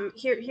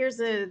here's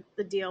the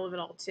deal of it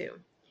all too.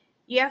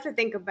 You have to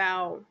think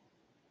about,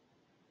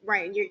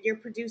 right, you're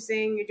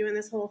producing, you're doing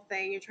this whole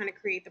thing, you're trying to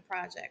create the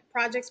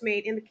project's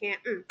made in the can,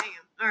 bam,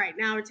 all right,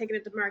 now we're taking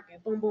it to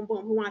market, boom boom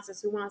boom, who wants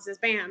this,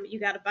 bam, you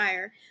got a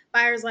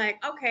buyer's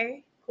like,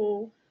 okay,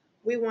 cool,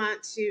 we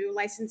want to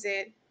license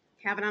it,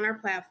 have it on our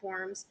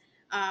platforms.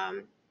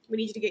 We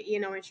need you to get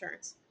E&O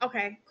insurance.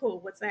 Okay, cool,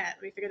 what's that?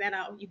 Let me figure that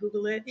out. You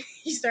Google it.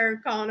 You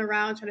start calling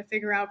around trying to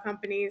figure out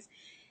companies,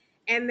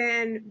 and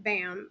then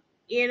bam,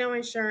 E&O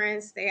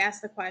insurance, they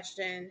ask the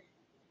question,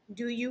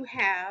 do you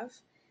have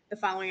the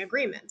following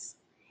agreements.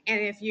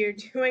 And if you're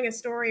doing a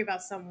story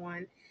about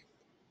someone,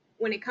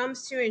 when it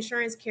comes to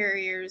insurance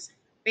carriers,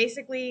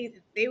 basically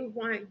they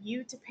want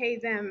you to pay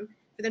them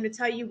for them to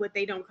tell you what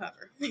they don't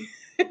cover.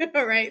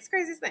 All right, it's the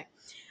craziest thing.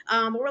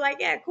 But we're like,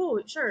 yeah, cool,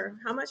 sure,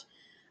 how much?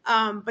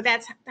 But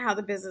that's how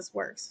the business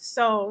works.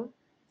 So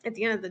at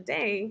the end of the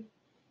day,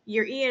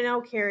 your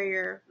E&O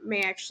carrier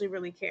may actually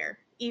really care,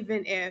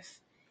 even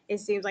if it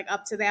seems like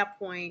up to that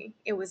point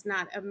it was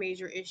not a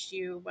major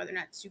issue whether or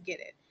not to get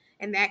it,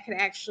 and that could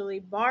actually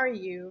bar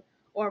you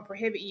or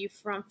prohibit you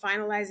from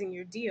finalizing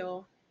your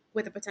deal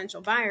with a potential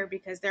buyer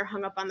because they're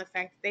hung up on the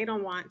fact that they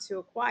don't want to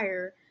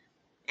acquire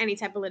any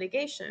type of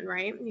litigation,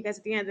 right? Because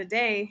at the end of the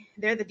day,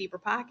 they're the deeper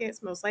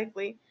pockets, most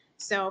likely.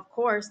 So, of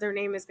course, their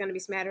name is going to be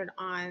smattered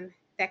on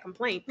that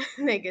complaint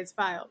that gets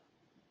filed,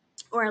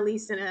 or at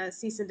least in a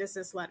cease and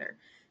desist letter,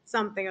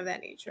 something of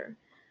that nature.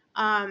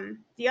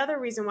 The other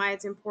reason why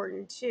it's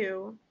important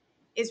too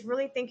is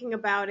really thinking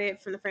about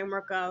it from the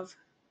framework of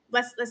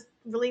let's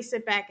really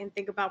sit back and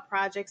think about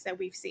projects that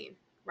we've seen,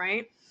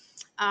 right?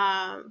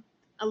 Um,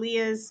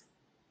 Aaliyah's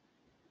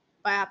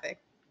biopic.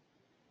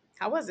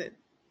 How was it?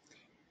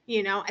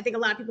 I think a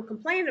lot of people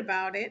complained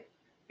about it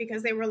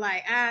because they were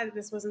like,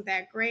 this wasn't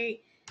that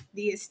great.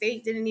 The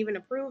estate didn't even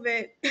approve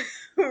it,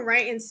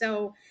 right? And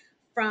so,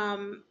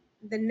 from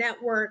the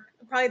network,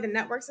 probably the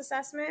network's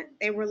assessment,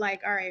 they were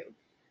like, all right,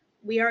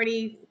 we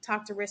already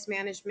talked to risk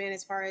management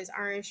as far as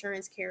our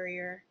insurance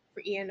carrier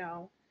for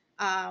E&O.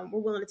 We're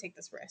willing to take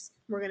this risk.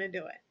 We're going to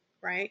do it,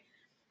 right?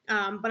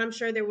 But I'm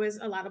sure there was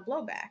a lot of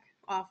blowback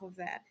off of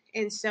that.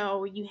 And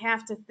so you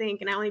have to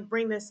think, and I only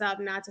bring this up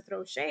not to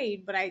throw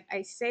shade, but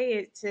I say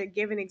it to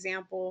give an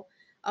example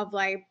of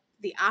like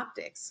the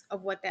optics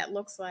of what that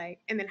looks like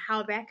and then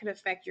how that could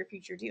affect your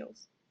future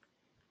deals.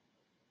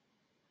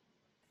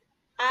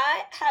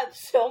 I have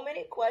so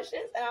many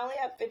questions, and I only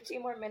have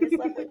 15 more minutes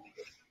left with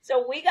you.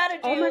 So we gotta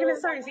do. Oh my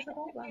goodness, sorry.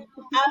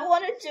 I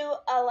want to do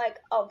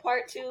a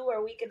part 2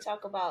 where we can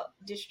talk about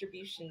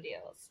distribution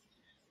deals.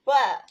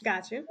 But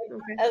got you.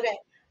 Okay.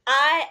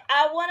 I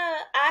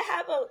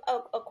have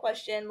a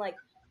question, like,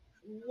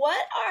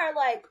 what are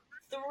like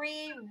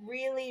 3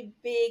 really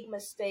big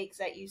mistakes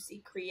that you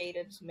see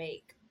creatives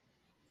make?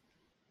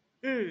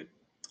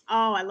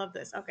 Oh, I love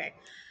this. Okay.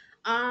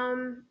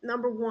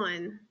 Number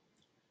one,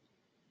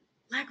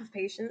 lack of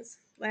patience.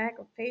 Lack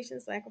of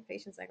patience, lack of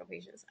patience, lack of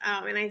patience.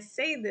 And I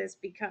say this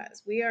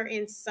because we are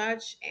in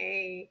such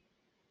a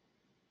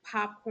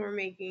popcorn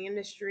making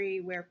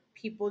industry where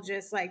people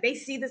just like they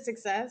see the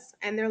success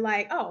and they're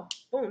like, oh,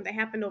 boom, that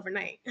happened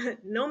overnight.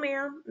 No,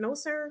 ma'am, no,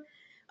 sir.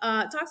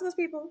 Talk to those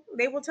people.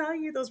 They will tell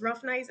you those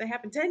rough nights that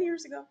happened 10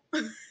 years ago.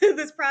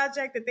 This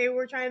project that they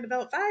were trying to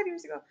develop 5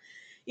 years ago.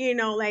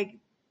 Like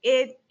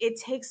it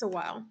takes a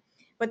while.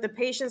 But the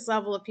patience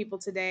level of people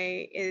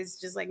today is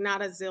just like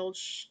not a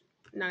zilch,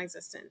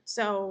 non-existent.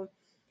 So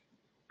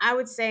I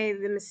would say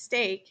the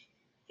mistake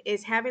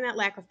is having that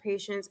lack of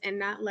patience and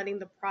not letting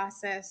the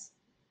process,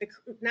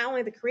 not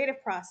only the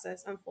creative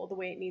process, unfold the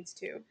way it needs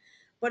to,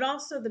 but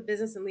also the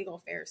business and legal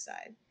affairs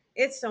side.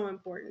 It's so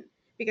important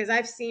because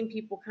I've seen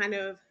people kind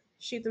of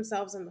shoot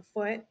themselves in the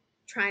foot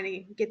trying to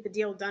get the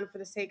deal done for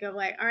the sake of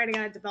like, all right, I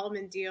got a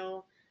development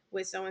deal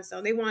with so and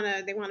so. They want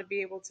to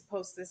be able to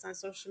post this on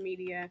social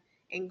media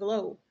and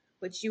glow,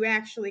 but you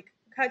actually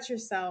cut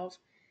yourself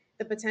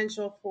the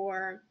potential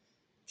for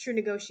true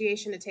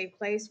negotiation to take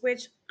place,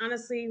 which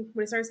honestly,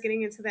 when it starts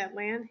getting into that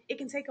land, it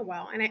can take a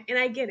while. And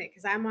I get it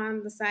because I'm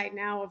on the side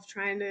now of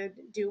trying to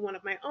do one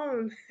of my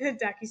own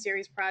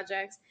docuseries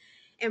projects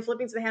and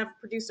flipping to the head of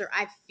producer.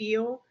 I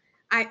feel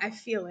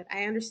it.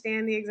 I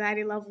understand the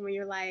anxiety level when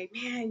you're like,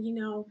 man,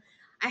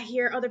 I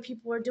hear other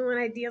people are doing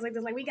ideas like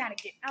this, like we got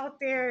to get out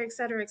there, et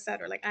cetera, et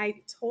cetera. Like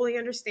I totally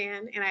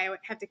understand, and I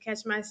have to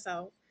catch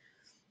myself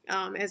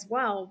as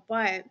well.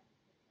 But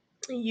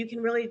you can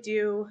really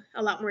do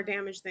a lot more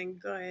damage than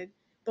good,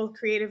 both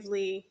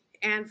creatively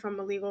and from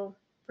a legal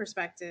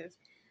perspective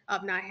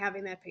of not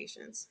having that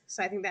patience.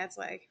 So I think that's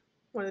like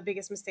one of the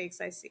biggest mistakes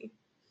I see.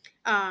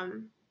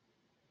 Um,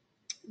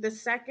 the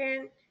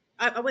second,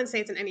 I wouldn't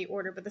say it's in any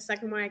order, but the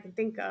second one I can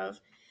think of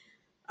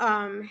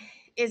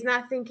is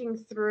not thinking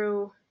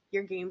through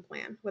your game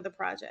plan with a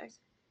project.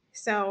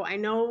 So I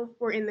know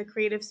we're in the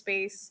creative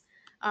space.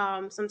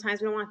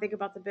 Sometimes we don't want to think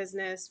about the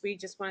business. We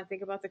just want to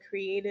think about the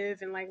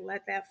creative and like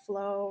let that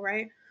flow,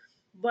 right?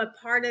 But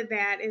part of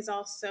that is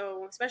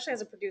also, especially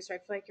as a producer, I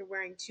feel like you're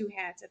wearing 2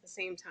 hats at the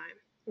same time,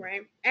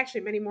 right?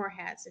 Actually, many more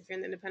hats if you're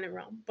in the independent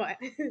realm. But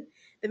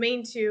the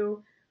main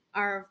two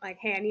are like,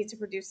 hey, I need to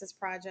produce this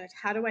project.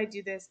 How do I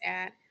do this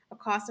at a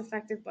cost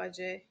effective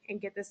budget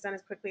and get this done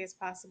as quickly as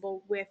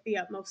possible with the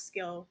utmost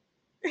skill,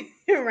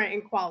 right,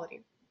 and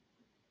quality?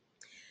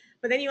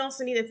 But then you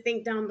also need to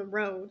think down the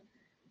road,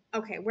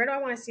 okay, where do I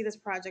want to see this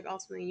project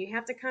ultimately? You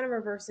have to kind of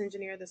reverse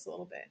engineer this a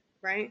little bit,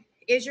 right?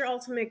 Is your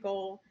ultimate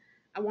goal,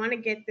 I want to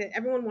get that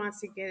everyone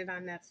wants to get it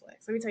on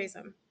Netflix. Let me tell you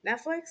something.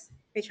 Netflix,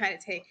 they try to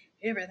take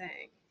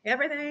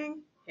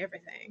everything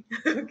everything.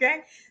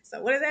 Okay.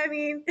 So what does that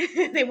mean?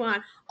 They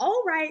want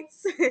all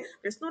rights.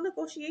 There's no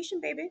negotiation,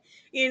 baby.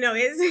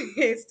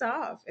 It's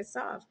tough. It's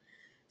tough.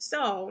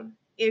 So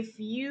if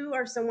you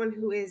are someone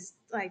who is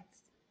like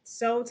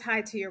so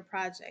tied to your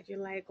project, you're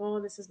like, oh,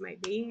 this is my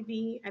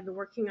baby. I've been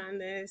working on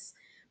this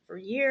for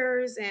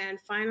years, and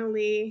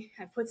finally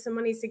I put some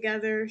money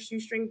together,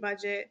 shoestring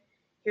budget.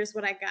 Here's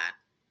what I got,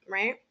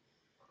 right?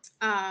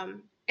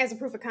 As a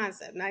proof of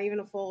concept, not even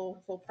a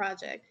full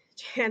project.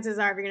 Chances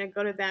are, if you're going to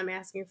go to them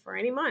asking for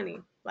any money,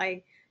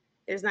 like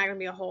there's not going to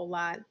be a whole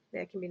lot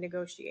that can be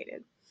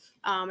negotiated.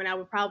 And I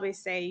would probably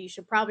say you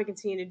should probably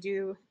continue to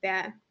do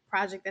that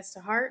project that's to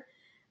heart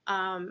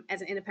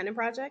as an independent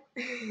project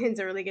and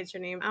to really get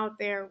your name out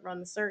there, run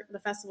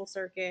the festival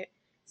circuit,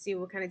 see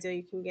what kind of deal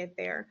you can get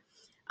there.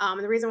 And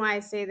the reason why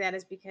I say that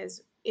is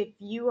because if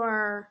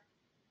you're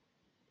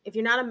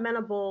not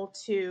amenable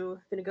to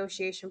the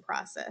negotiation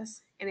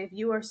process, and if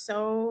you are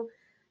so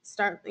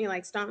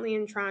like staunchly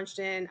entrenched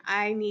in,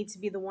 I need to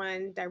be the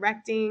one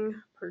directing,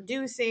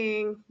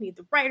 producing, need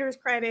the writer's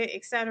credit,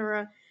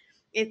 etc.,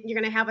 you're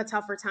going to have a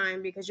tougher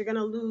time because you're going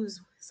to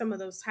lose some of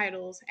those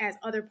titles as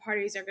other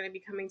parties are going to be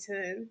coming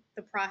to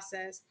the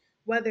process,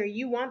 whether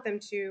you want them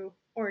to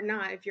or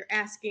not. If you're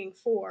asking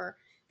for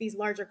these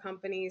larger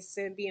companies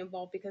to be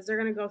involved, because they're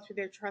going to go through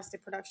their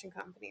trusted production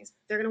companies,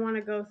 they're going to want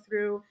to go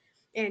through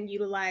and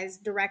utilize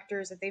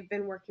directors that they've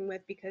been working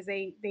with because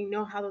they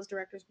know how those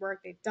directors work.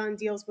 They've done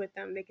deals with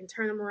them. They can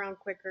turn them around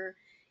quicker,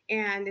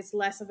 and it's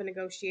less of a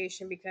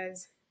negotiation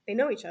because they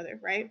know each other,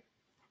 right?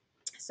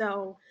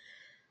 So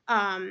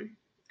um,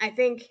 I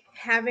think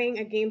having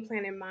a game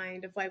plan in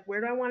mind of like,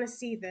 where do I want to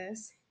see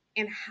this,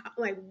 and how,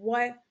 like,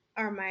 what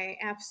are my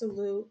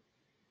absolute,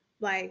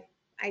 like,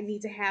 I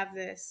need to have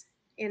this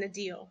in a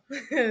deal.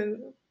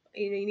 You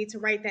need to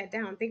write that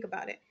down. Think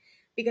about it,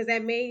 because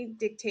that may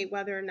dictate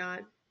whether or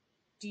not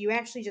do you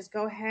actually just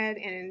go ahead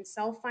and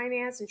self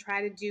finance and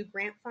try to do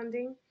grant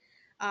funding.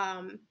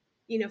 Um,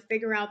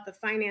 figure out the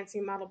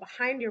financing model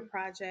behind your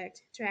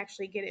project to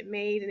actually get it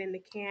made and in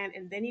the can,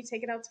 and then you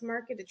take it out to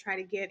market to try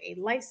to get a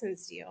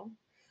license deal.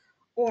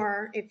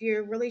 Or if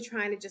you're really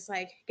trying to just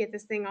like get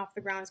this thing off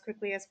the ground as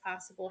quickly as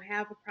possible,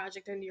 have a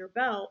project under your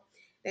belt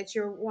that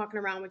you're walking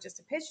around with just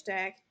a pitch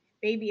deck,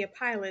 maybe a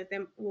pilot,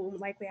 then will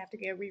likely have to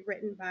get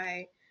rewritten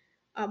by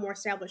a more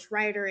established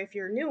writer. If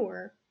you're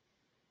newer,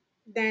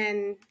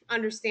 then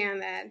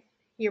understand that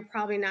you're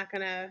probably not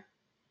going to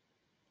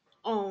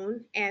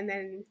own. And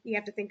then you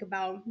have to think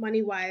about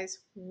money wise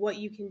what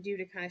you can do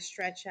to kind of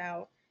stretch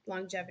out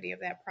longevity of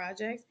that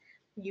project,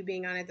 you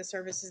being on it, the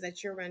services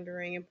that you're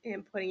rendering,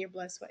 and putting your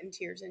blood, sweat, and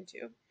tears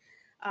into.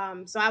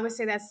 So I would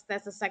say that's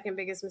the second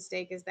biggest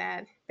mistake, is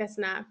that that's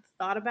not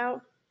thought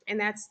about, and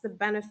that's the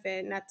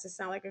benefit. Not to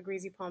sound like a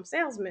greasy palm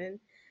salesman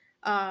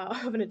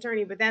of an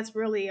attorney, but that's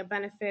really a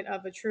benefit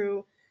of a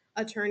true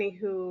attorney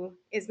who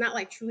is not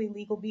like truly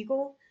legal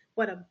beagle,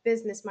 but a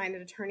business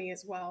minded attorney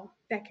as well,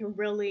 that can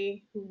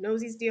really, who knows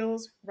these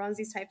deals, runs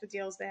these types of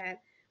deals,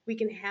 that we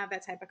can have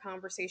that type of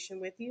conversation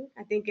with you.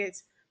 I think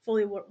it's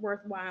fully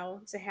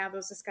worthwhile to have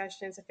those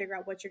discussions to figure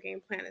out what your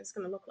game plan is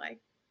going to look like.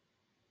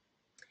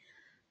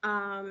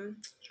 Um,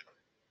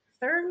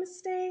 Third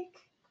mistake.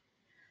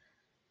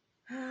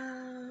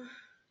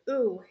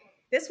 Ooh,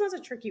 this one's a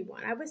tricky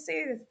one. I would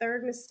say the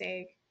third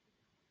mistake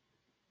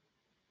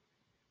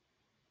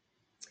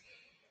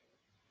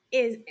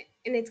is,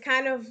 and it's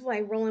kind of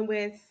like rolling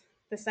with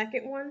the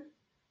second one,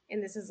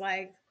 and this is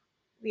like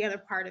the other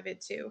part of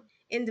it too,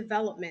 in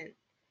development.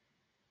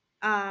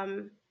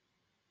 Um,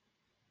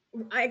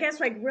 I guess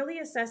like really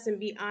assess and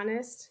be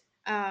honest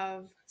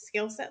of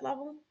skill set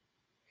level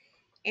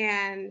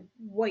and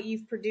what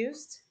you've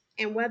produced,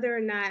 and whether or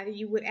not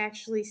you would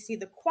actually see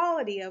the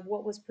quality of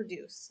what was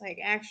produced, like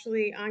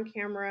actually on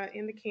camera,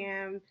 in the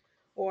cam,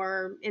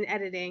 or in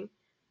editing.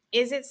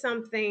 Is it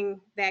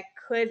something that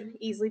could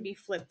easily be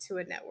flipped to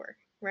a network,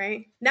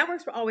 right?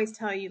 Networks will always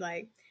tell you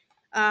like,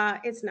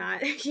 it's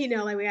not, like we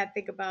got to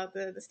think about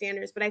the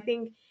standards. But I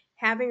think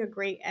having a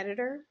great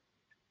editor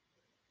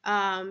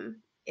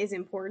is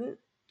important.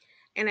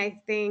 And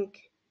I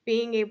think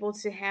being able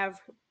to have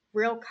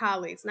real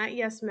colleagues, not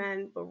yes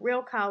men, but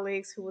real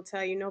colleagues who will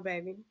tell you, no,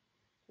 baby,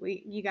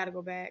 you got to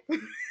go back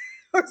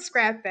or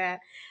scrap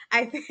that.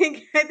 I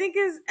think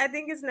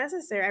is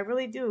necessary. I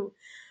really do,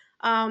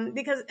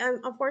 because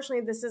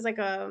unfortunately, this is like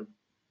a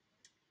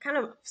kind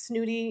of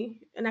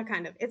snooty, not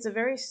kind of, it's a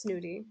very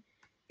snooty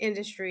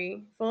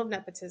industry full of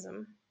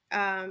nepotism.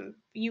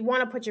 You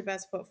want to put your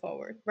best foot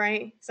forward,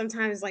 right?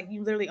 Sometimes, like,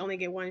 you literally only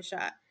get one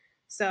shot.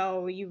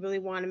 So you really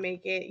want to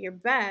make it your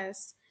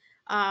best.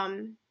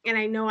 And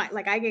I know,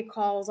 I get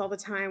calls all the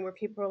time where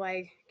people are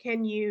like,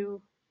 can you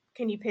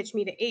pitch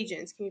me to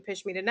agents? Can you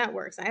pitch me to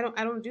networks? I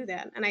don't do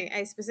that. And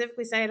I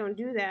specifically say I don't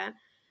do that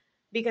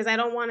because I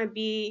don't want to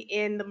be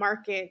in the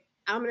market.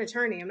 I'm an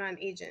attorney. I'm not an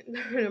agent.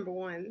 Number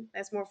one,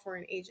 that's more for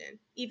an agent.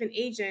 Even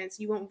agents,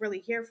 you won't really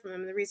hear from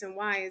them. And the reason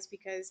why is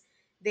because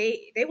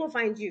they will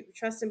find you.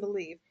 Trust and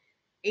believe.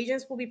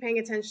 Agents will be paying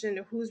attention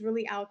to whose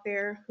really out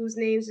there, whose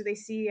names do they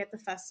see at the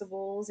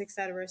festivals,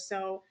 etc.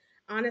 So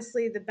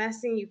honestly, the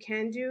best thing you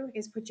can do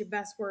is put your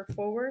best work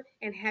forward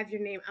and have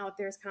your name out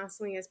there as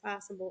constantly as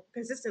possible,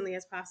 consistently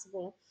as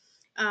possible.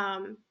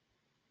 Um,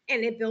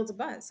 and it builds a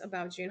buzz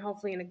about you, and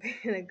hopefully in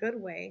a, in a good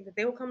way, that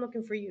they will come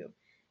looking for you.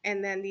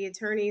 And then the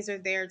attorneys are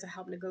there to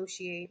help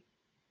negotiate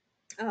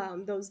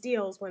those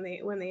deals when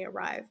they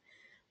arrive.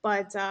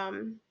 But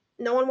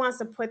no one wants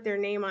to put their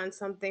name on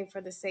something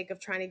for the sake of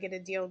trying to get a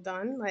deal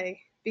done, like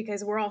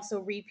because we're also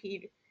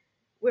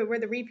we're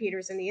the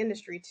repeaters in the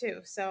industry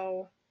too.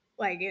 So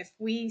like if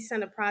we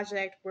send a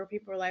project where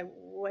people are like,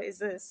 "What is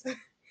this?"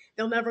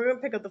 They'll never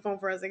pick up the phone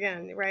for us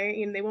again, right?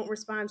 And they won't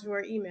respond to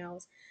our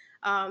emails.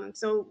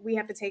 So we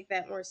have to take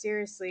that more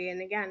seriously.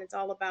 And again, it's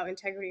all about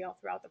integrity all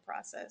throughout the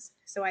process.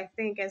 So I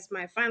think as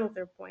my final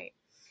third point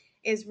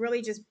is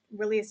really just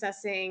really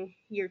assessing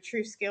your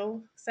true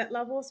skill set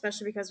level,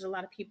 especially because there's a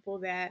lot of people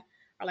that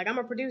are like, I'm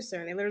a producer,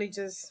 and they literally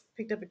just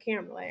picked up a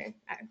camera. Like,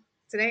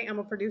 today I'm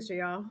a producer,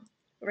 y'all,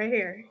 right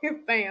here,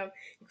 bam,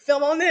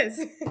 film on this.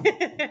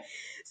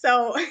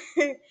 So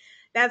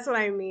that's what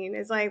I mean.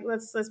 It's like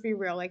let's be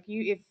real. Like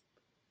if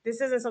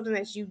this isn't something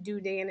that you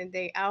do day in and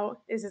day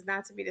out, this is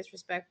not to be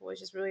disrespectful. It's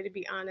just really to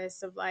be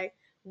honest of like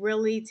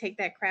really take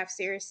that craft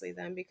seriously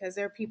then, because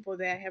there are people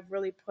that have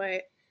really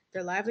put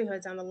their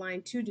livelihoods on the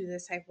line to do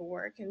this type of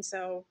work. And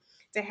so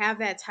to have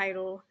that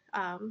title,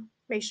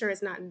 make sure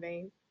it's not in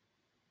vain.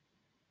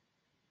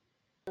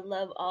 I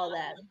love all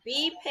that.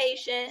 Be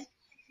patient,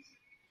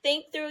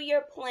 think through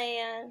your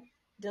plan,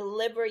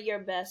 deliver your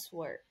best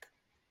work.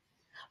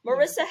 Yeah.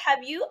 Marissa,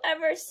 have you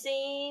ever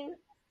seen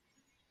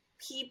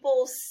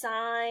people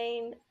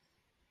sign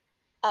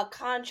a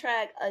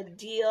contract, a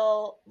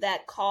deal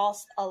that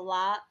cost a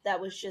lot that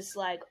was just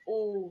like,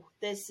 oh,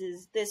 this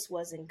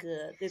wasn't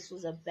good. This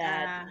was a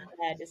bad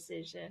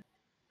decision.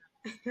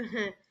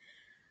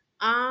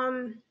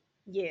 um,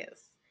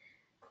 yes.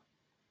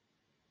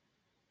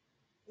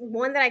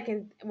 One that I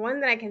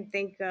can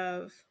think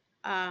of.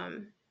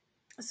 Um,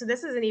 so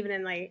this isn't even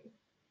in like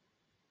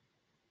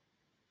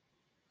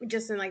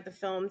just in like the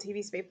film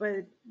TV space,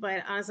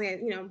 but honestly,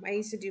 I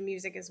used to do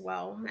music as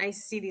well. I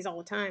used to see these all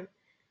the time.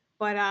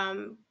 But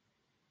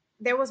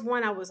there was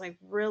one I was like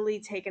really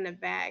taken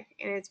aback,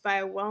 and it's by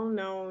a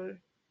well-known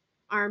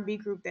R&B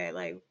group that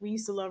like we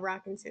used to love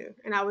rocking to,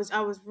 and I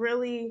was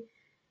really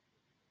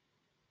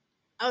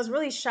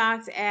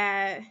shocked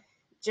at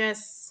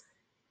just,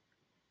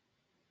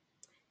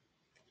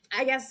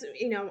 I guess,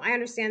 I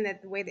understand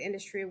that the way the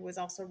industry was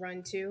also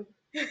run too,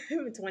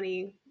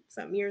 20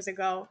 something years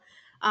ago,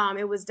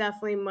 it was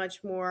definitely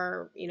much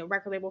more,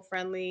 record label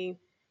friendly,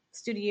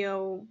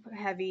 studio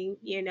heavy,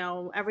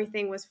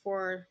 everything was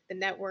for the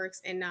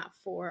networks and not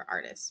for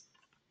artists.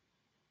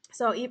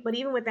 So, but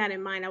even with that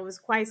in mind, I was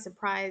quite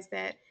surprised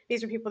that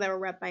these were people that were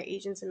rep by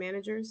agents and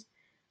managers,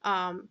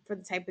 for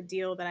the type of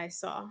deal that I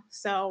saw.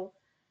 So,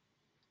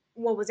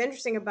 what was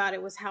interesting about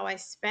it was how I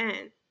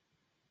spent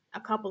a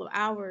couple of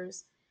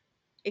hours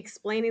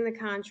explaining the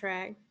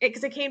contract,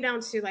 because it came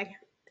down to like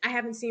I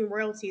haven't seen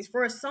royalties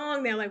for a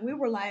song that like we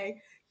were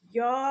like,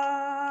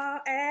 y'all,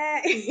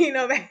 back in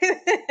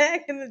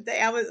the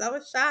day. I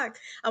was shocked.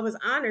 I was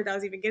honored that I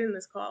was even getting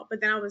this call, but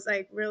then I was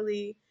like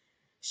really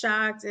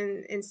shocked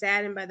and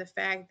saddened by the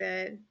fact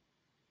that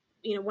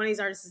one of these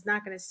artists is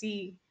not going to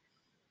see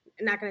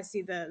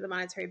the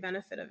monetary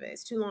benefit of it.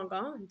 It's too long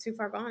gone, too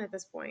far gone at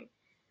this point.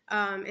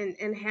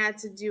 And had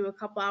to do a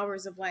couple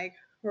hours of like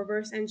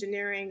reverse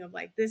engineering of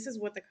like, this is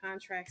what the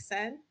contract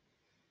said.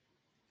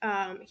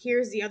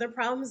 Here's the other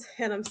problems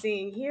that I'm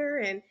seeing here,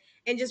 and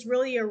just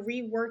really a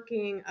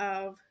reworking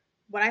of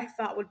what I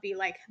thought would be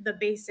like the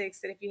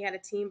basics, that if you had a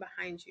team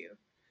behind you,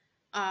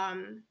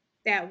 um,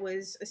 that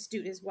was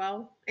astute as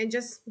well and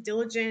just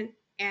diligent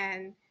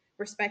and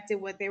respected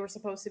what they were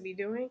supposed to be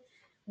doing,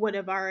 would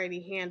have already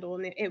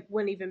handled, and it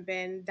wouldn't even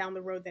been down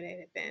the road that it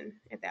had been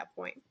at that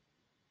point.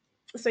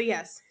 So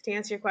yes, to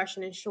answer your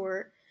question in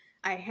short,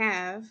 I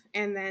have.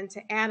 And then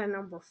to add a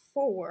number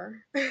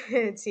four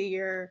to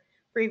your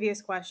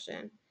previous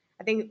question,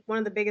 I think one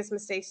of the biggest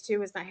mistakes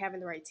too is not having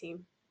the right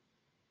team.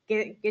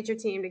 Get your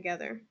team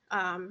together.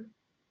 And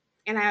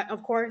I,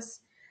 of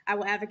course, I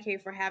will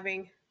advocate for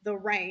having the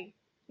right,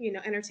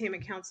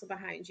 entertainment council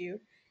behind you.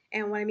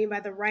 And what I mean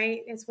by the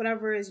right, it's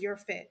whatever is your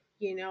fit.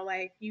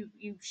 Like you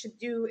should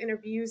do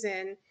interviews,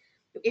 and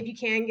if you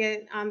can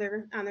get on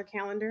their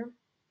calendar,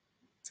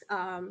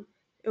 um,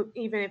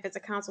 even if it's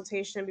a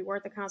consultation, it'd be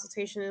worth a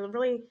consultation. It'll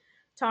really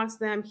talk to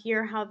them,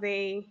 hear how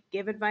they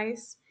give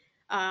advice,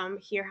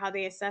 hear how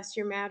they assess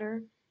your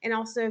matter, and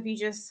also if you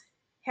just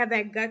have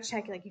that gut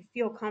check, like you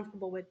feel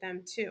comfortable with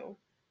them too.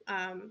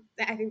 I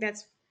think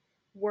that's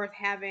worth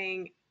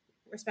having.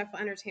 Respectful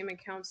Entertainment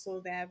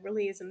Council that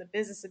really is in the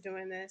business of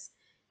doing this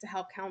to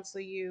help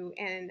counsel you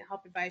and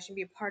help advise you and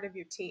be a part of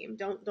your team.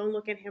 Don't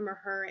look at him or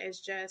her as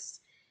just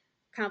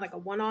kind of like a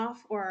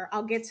one-off, or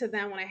I'll get to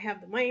them when I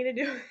have the money to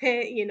do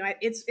it.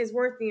 It's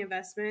worth the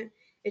investment.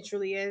 It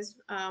truly is.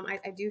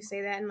 I do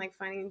say that, and like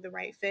finding the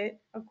right fit,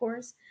 of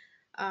course.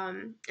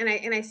 And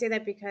I say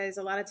that because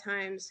a lot of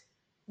times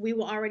we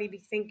will already be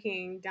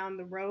thinking down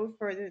the road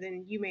further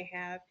than you may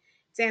have,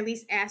 to at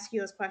least ask you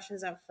those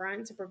questions up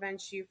front to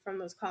prevent you from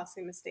those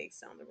costly mistakes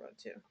down the road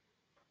too.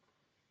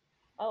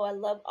 Oh, I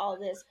love all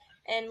this.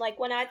 And like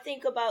when I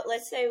think about,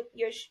 let's say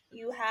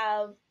you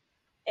have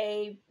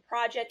a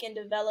project in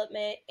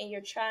development and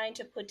you're trying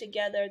to put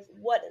together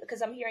what,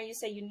 because I'm hearing you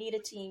say you need a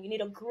team, you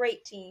need a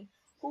great team.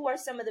 Who are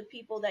some of the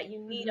people that you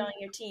need Mm-hmm. on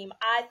your team?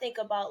 I think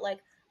about like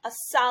a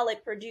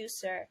solid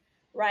producer,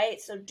 right?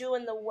 So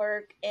doing the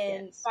work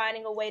and Yes.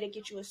 finding a way to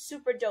get you a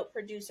super dope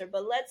producer.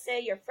 But let's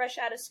say you're fresh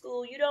out of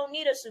school, you don't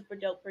need a super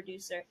dope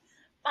producer.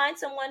 Find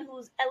someone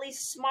who's at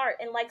least smart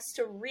and likes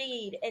to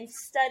read and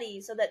study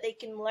so that they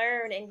can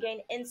learn and gain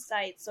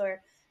insights,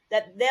 or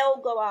that they'll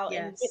go out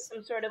and get Yes.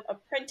 some sort of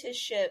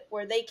apprenticeship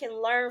where they can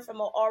learn from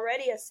an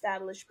already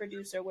established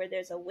producer. Where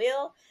there's a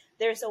will,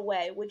 there's a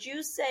way. Would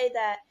you say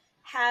that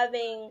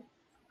having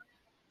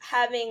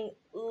having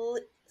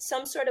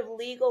some sort of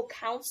legal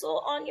counsel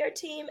on your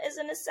team is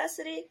a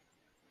necessity?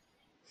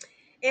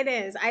 It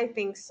is. I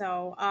think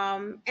so.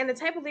 And the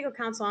type of legal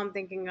counsel I'm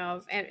thinking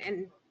of,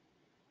 and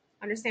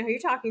understand who you're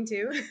talking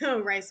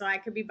to, right? So I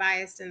could be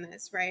biased in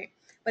this, right?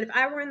 But if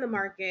I were in the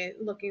market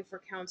looking for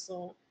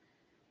counsel,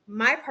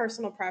 my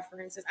personal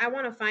preference is I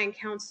want to find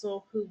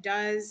counsel who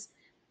does,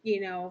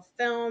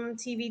 film,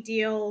 TV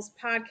deals,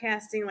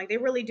 podcasting, like they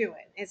really do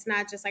it. It's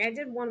not just like I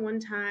did one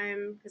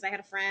time because I had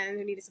a friend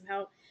who needed some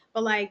help,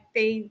 but like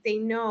they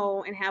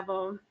know and have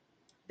a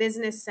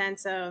business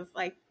sense of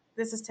like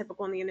this is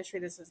typical in the industry,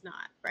 this is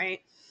not,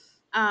 right?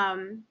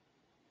 Um,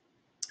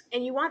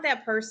 and you want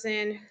that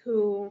person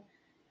who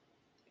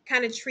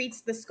kind of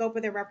treats the scope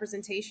of their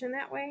representation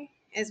that way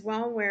as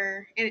well,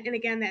 where and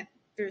again that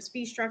there's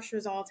fee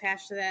structures all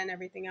attached to that and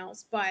everything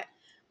else. But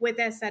with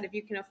that said, if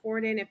you can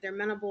afford it, if they're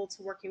amenable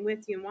to working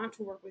with you and want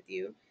to work with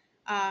you,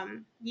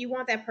 you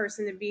want that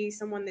person to be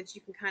someone that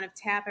you can kind of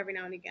tap every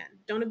now and again.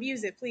 Don't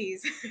abuse it,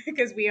 please,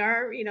 because we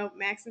are,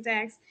 max and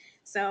tax.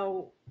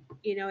 So,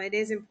 it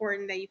is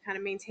important that you kind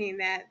of maintain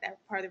that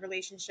part of the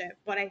relationship.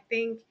 But I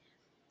think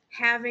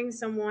having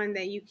someone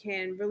that you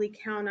can really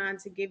count on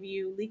to give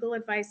you legal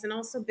advice and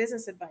also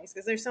business advice,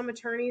 because there's some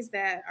attorneys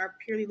that are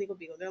purely legal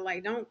people. They're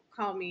like, don't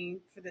call me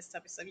for this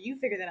type of stuff, you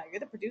figure that out, you're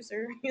the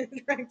producer, you're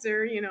the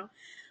director,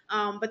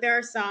 but there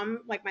are some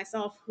like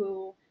myself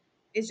who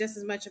is just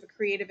as much of a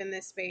creative in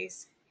this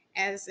space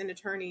as an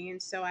attorney, and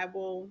so I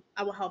will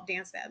help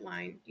dance that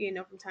line,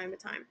 from time to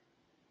time.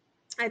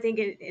 I think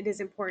it is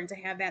important to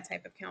have that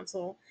type of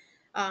counsel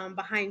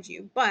behind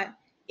you. But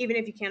even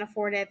if you can't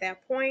afford it at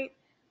that point,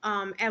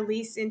 at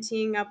least in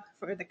teeing up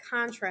for the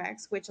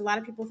contracts, which a lot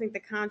of people think the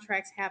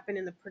contracts happen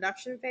in the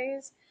production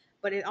phase,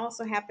 but it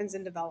also happens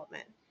in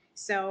development.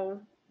 So,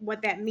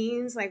 what that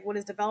means, like, what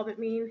does development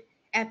mean?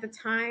 At the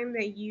time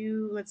that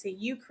let's say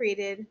you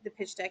created the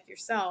pitch deck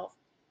yourself,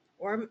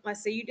 or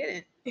let's say you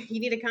didn't, you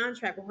need a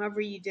contract with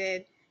whoever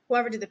did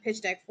the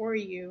pitch deck for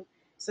you,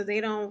 so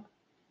they don't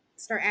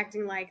start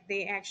acting like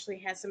they actually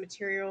had some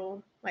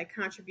material like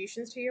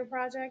contributions to your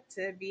project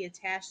to be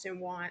attached and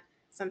want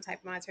some type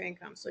of monetary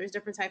income. So there's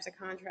different types of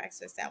contracts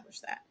to establish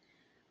that.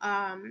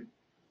 Um,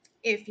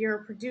 if you're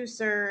a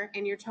producer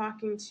and you're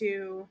talking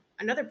to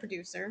another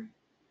producer,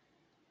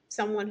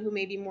 someone who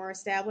may be more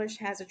established,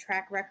 has a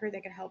track record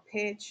that can help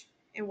pitch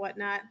and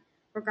whatnot,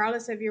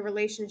 regardless of your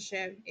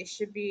relationship, it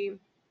should be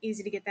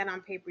easy to get that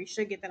on paper. You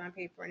should get that on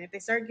paper. And if they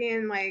start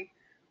getting like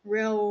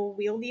real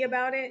wieldy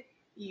about it,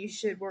 you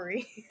should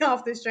worry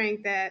off the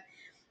strength that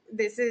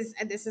this is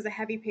a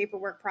heavy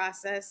paperwork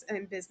process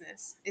and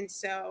business, and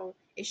so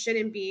it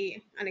shouldn't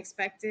be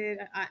unexpected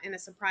and a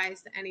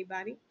surprise to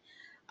anybody.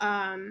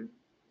 um,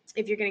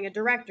 if you're getting a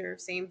director,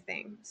 same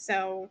thing.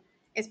 So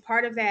it's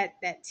part of that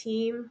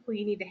team who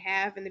you need to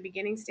have in the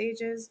beginning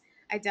stages.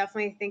 I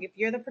definitely think if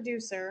you're the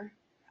producer,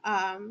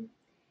 um,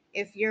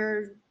 if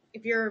you're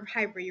if you're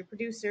hybrid, your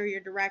producer, your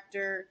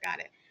director, got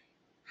it.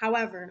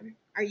 However,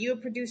 are you a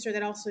producer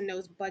that also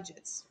knows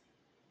budgets?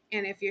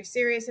 And if you're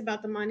serious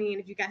about the money,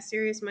 and if you got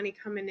serious money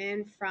coming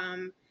in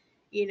from,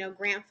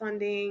 grant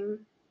funding,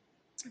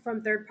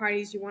 from third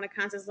parties, you want a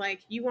contest,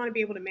 like you want to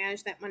be able to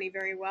manage that money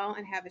very well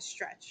and have it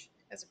stretch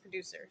as a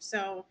producer.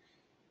 So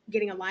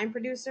getting a line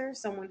producer,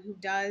 someone who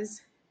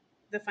does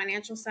the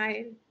financial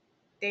side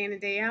day in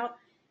and day out,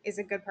 is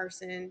a good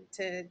person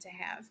to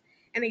have.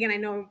 And again, I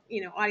know,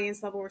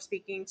 audience level, we're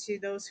speaking to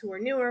those who are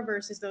newer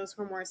versus those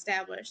who are more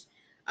established.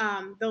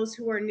 Those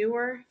who are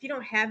newer, if you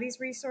don't have these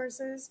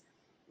resources,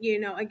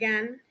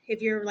 again,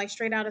 if you're like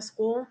straight out of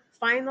school,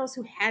 find those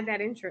who had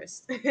that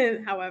interest.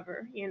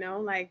 However,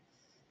 like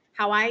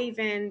how I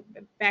even,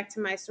 back to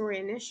my story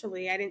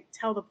initially, I didn't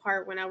tell the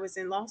part when I was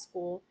in law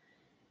school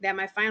that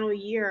my final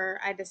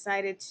year, I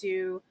decided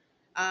to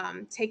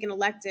take an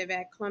elective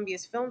at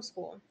Columbia's film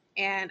school.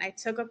 And I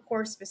took a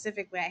course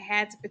specifically. I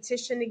had to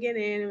petition to get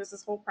in. It was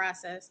this whole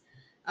process,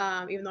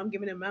 even though I'm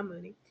giving them my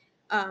money.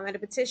 I had to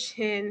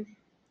petition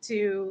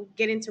to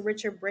get into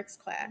Richard Brick's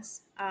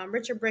class.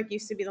 Richard Brick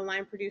used to be the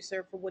line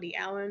producer for Woody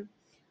Allen.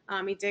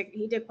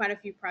 He did quite a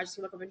few projects.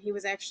 You look up, and he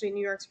was actually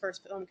New York's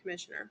first film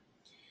commissioner.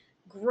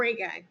 Great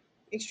guy,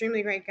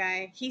 extremely great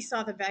guy. He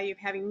saw the value of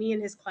having me in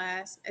his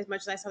class as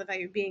much as I saw the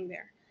value of being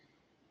there.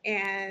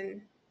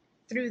 And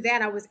through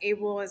that, I was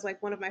able, as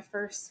like one of my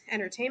first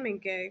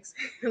entertainment gigs,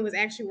 it was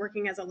actually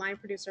working as a line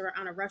producer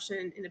on a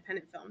Russian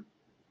independent film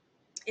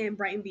in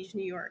Brighton Beach,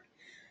 New York.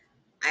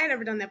 I had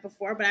never done that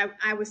before, but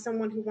I was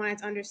someone who wanted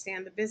to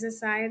understand the business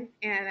side,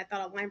 and I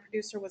thought a line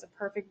producer was a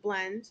perfect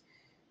blend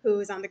who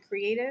is on the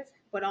creative,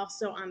 but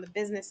also on the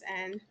business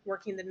end,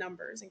 working the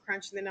numbers and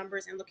crunching the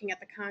numbers and looking at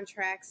the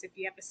contracts. If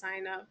you have to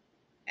sign up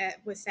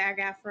with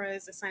SAG-AFTRA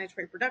as a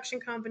signatory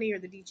production company or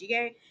the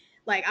DGA,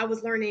 like I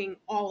was learning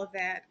all of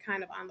that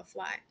kind of on the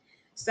fly.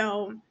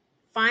 So,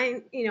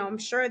 I'm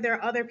sure there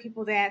are other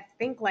people that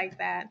think like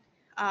that,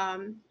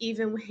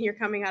 even when you're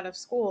coming out of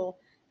school,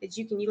 that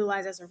you can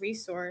utilize as a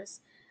resource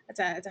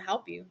to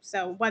help you.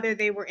 So whether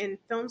they were in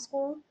film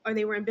school or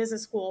they were in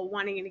business school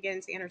wanting to get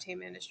into the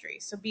entertainment industry.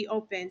 So be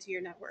open to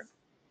your network.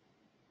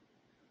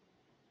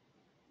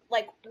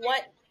 Like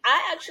what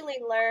I actually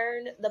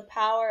learned the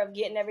power of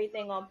getting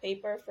everything on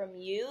paper from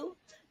you.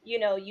 You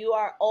know, you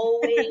are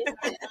always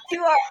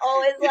you are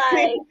always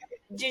like,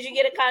 did you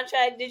get a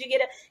contract? Did you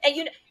get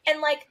a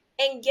and like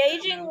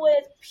engaging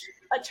with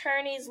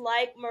attorneys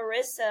like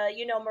Marissa,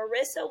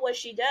 Marissa, what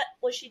she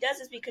does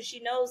is because she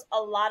knows a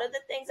lot of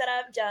the things that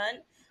I've done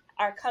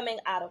are coming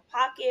out of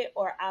pocket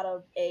or out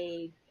of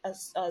a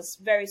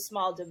very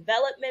small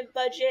development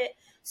budget.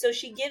 So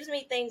she gives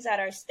me things that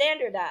are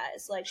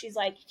standardized. Like she's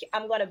like,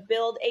 I'm going to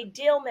build a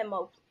deal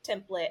memo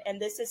template,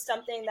 and this is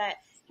something that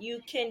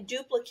you can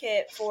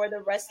duplicate for the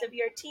rest of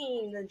your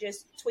team and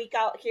just tweak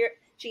out here.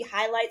 She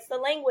highlights the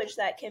language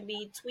that can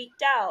be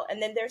tweaked out.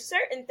 And then there's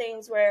certain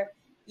things where,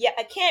 yeah,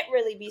 I can't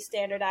really be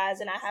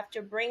standardized and I have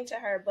to bring to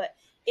her, but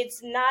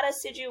it's not a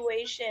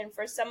situation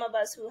for some of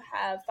us who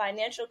have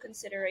financial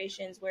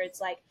considerations where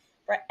it's like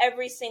for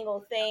every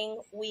single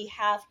thing we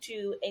have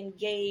to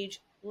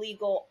engage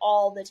legal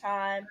all the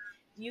time.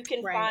 You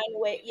can Right.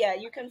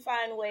 find you can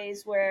find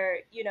ways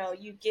where,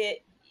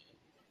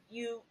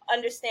 you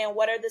understand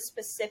what are the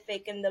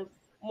specific and the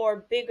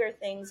more bigger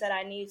things that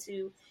I need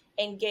to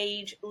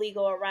engage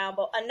legal around.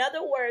 But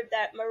another word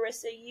that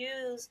Marissa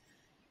used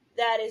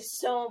that is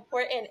so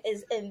important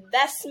is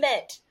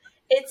investment.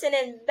 It's an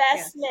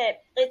Yes. investment.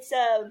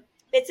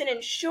 It's an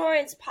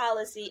insurance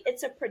policy.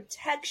 It's a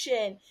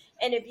protection.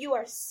 And if you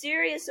are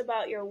serious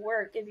about your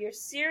work, if you're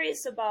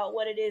serious about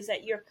what it is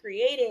that you're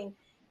creating,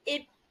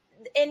 it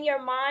in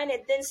your mind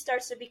it then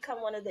starts to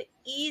become one of the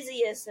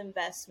easiest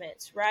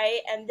investments, right?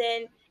 And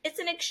then it's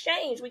an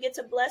exchange. We get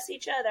to bless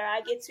each other.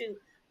 I get to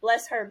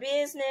bless her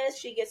business.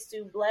 She gets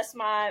to bless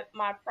my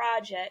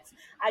projects.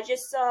 I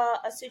just saw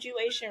a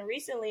situation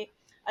recently.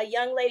 A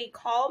young lady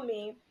called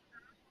me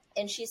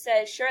and she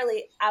said,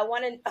 Shirley, I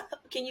want to,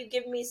 can you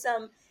give me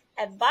some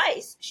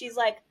advice? She's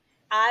like,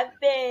 I've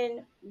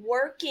been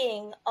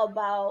working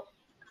about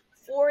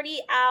 40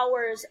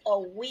 hours a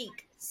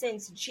week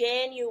since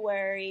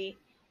January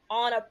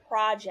on a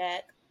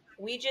project.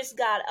 We just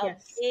got a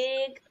Yes.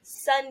 big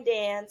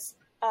Sundance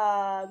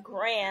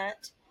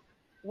grant.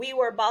 We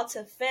were about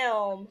to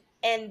film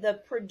and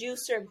the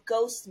producer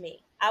ghosted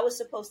me. I was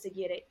supposed to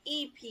get an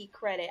EP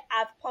credit.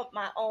 I've pumped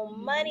my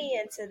own money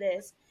into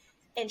this,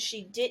 and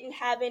she didn't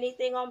have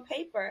anything on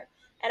paper.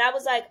 And I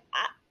was like,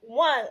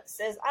 one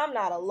says I'm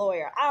not a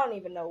lawyer. I don't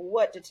even know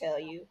what to tell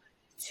you.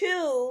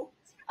 Two,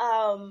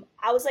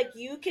 I was like,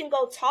 you can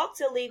go talk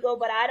to legal,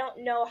 but I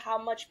don't know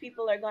how much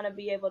people are going to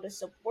be able to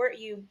support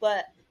you.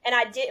 And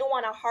I didn't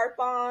want to harp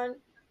on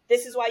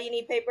this is why you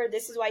need paper.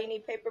 This is why you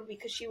need paper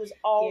because she was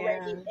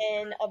already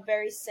Yeah. in a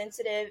very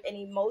sensitive and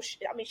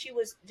emotional. I mean, she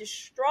was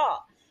distraught.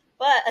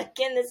 But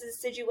again, this is a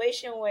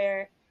situation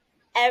where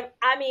I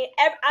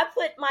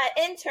put my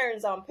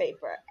interns on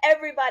paper.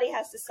 Everybody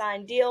has to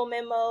sign deal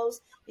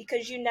memos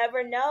because you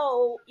never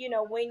know,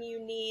 when you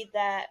need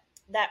that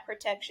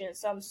protection.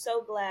 So I'm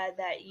so glad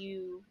that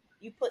you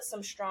put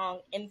some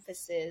strong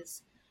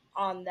emphasis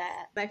on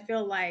that. I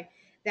feel like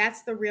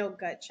that's the real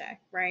gut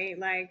check, right?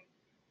 Like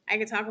I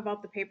could talk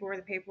about the paperwork.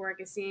 The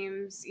paperwork, it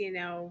seems,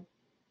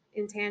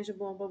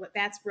 intangible, but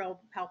that's real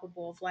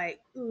palpable of like,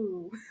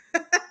 ooh,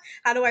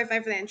 how do I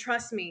fight for that? And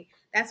trust me,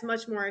 that's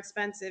much more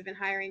expensive in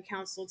hiring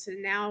counsel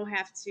to now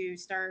have to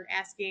start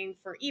asking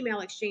for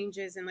email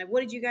exchanges and like,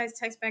 what did you guys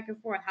text back and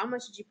forth? How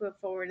much did you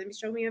put forward? Let me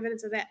show me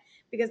evidence of that.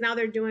 Because now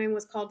they're doing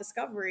what's called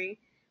discovery,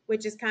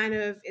 which is kind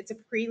of, it's a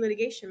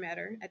pre-litigation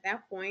matter at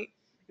that point.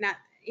 Not,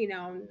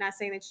 not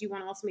saying that you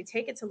want to ultimately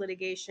take it to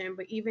litigation,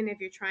 but even if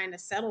you're trying to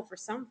settle for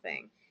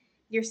something,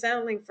 you're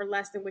settling for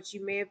less than what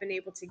you may have been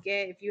able to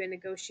get if you had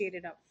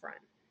negotiated up front.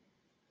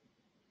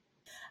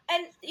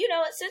 And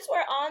since we're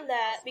on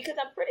that, because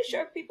I'm pretty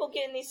sure people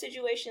get in these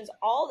situations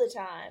all the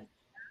time,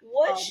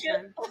 what All the should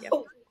time. Yep.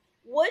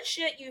 what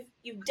should you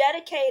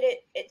dedicated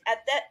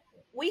at that?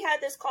 We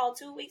had this call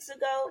 2 weeks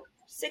ago,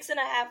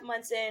 6.5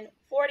 months in,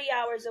 40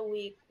 hours a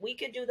week. We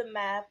could do the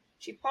math.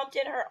 She pumped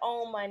in her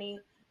own money,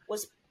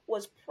 was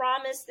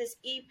promised this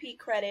EP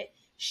credit.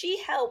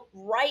 She helped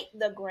write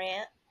the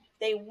grant.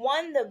 They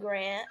won the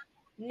grant.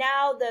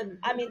 Now the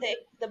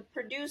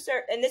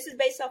producer, and this is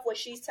based off what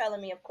she's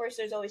telling me. Of course,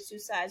 there's always two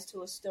sides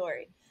to a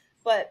story,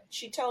 but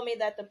she told me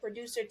that the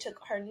producer took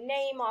her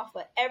name off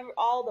of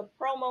all the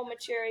promo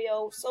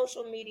material,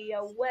 social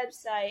media,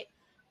 website.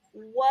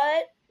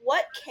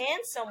 What can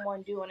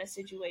someone do in a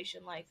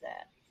situation like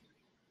that?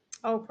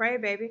 Oh, pray,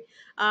 baby.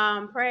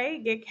 Pray,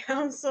 get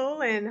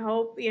counsel, and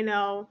hope.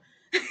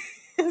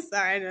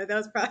 Sorry, I know that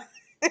was probably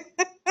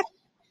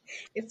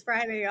it's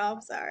Friday, y'all.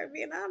 I'm sorry,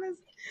 being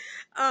honest.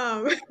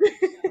 Um,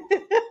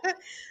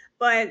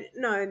 but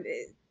no,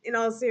 in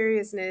all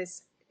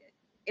seriousness,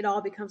 it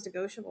all becomes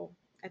negotiable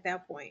at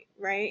that point,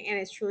 right? And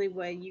it's truly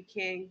what you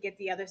can get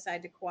the other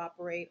side to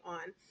cooperate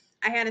on.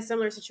 I had a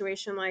similar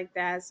situation like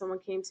that. Someone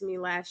came to me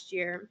last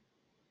year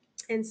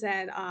and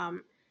said,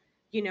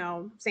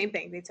 same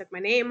thing. They took my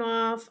name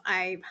off.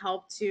 I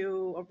helped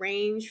to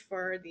arrange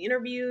for the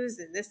interviews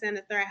and this and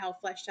the third. I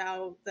helped flesh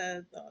out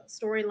the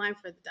storyline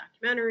for the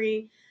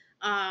documentary,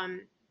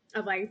 um,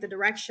 of like the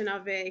direction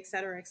of it, et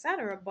cetera, et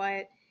cetera.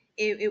 But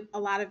a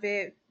lot of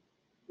it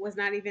was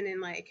not even in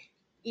like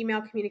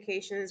email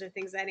communications or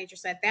things of that nature.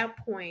 So at that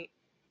point,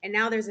 and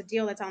now there's a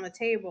deal that's on the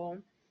table,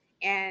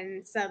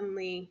 and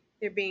suddenly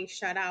they're being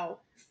shut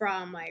out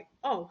from like,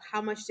 oh,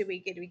 how much did we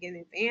get? Did we get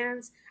in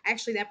advance?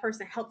 Actually, that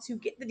person helped to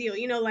get the deal.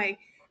 Like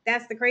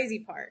that's the crazy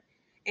part.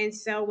 And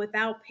so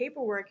without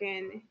paperwork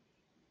in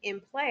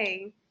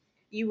play,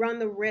 you run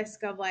the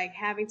risk of like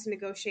having to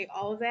negotiate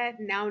all of that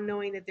now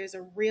knowing that there's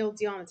a real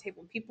deal on the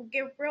table. People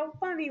get real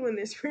funny when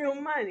there's real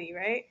money,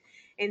 right?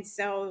 And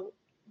so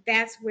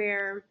that's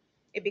where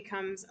it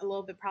becomes a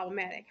little bit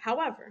problematic.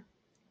 However,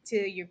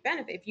 to your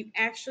benefit, if you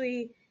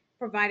actually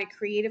provided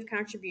creative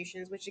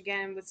contributions, which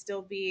again would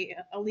still be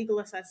a legal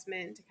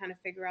assessment to kind of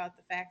figure out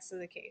the facts of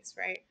the case,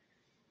 right?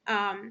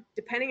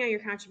 Depending on your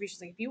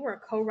contributions, like if you were a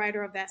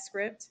co-writer of that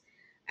script,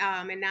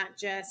 and not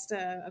just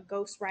a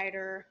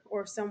ghostwriter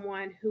or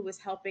someone who was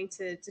helping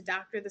to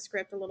doctor the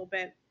script a little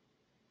bit,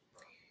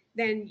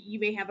 then you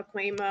may have a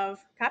claim of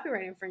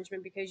copyright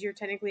infringement because you're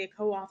technically a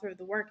co-author of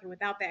the work. And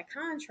without that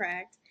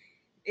contract,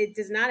 it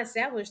does not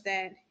establish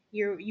that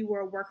you were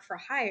a work for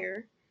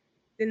hire.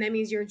 Then that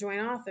means you're a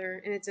joint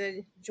author and it's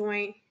a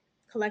joint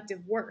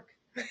collective work.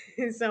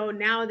 And so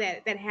now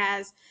that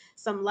has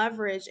some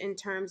leverage in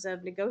terms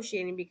of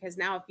negotiating, because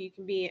now if you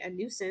can be a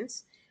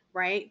nuisance,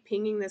 right,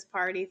 pinging this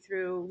party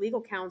through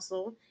legal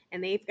counsel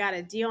and they've got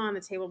a deal on the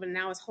table, but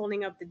now it's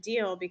holding up the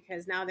deal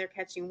because now they're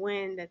catching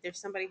wind that there's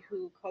somebody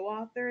who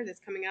co-authored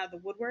that's coming out of the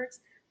woodworks,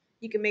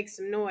 you can make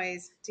some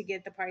noise to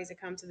get the parties to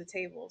come to the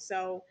table.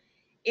 So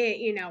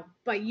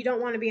but you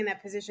don't want to be in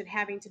that position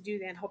having to do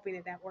that,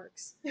 hoping that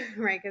works,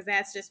 right? Because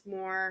that's just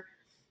more,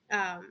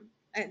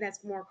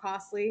 that's more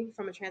costly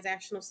from a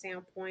transactional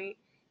standpoint.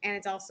 And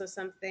it's also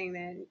something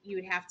that you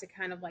would have to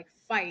kind of like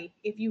fight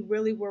if you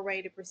really were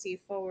ready to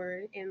proceed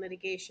forward in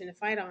litigation to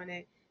fight on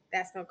it.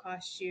 That's going to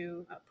cost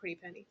you a pretty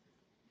penny.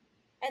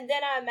 And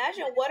then I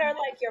imagine, what are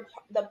like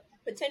the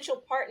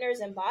potential partners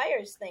and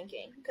buyers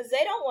thinking? Because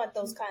they don't want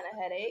those kind of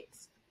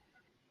headaches.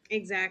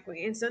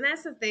 Exactly. And so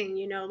that's the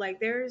thing, like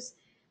there's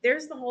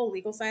the whole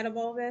legal side of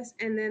all this,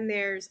 and then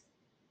there's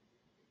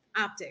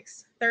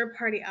optics, third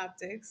party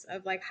optics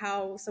of like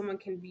how someone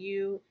can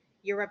view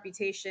your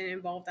reputation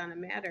involved on a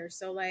matter.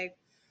 So like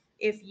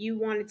if you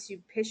wanted to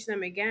pitch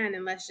them again,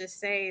 and let's just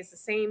say it's the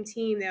same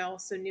team that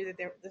also knew that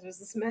there was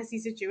this messy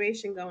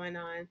situation going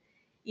on,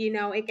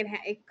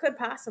 it could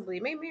possibly,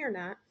 maybe or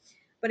not,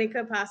 but it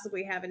could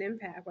possibly have an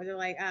impact where they're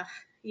like,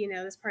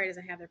 this party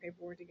doesn't have their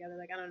paperwork together.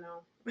 Like, I don't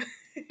know.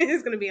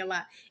 It's going to be a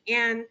lot.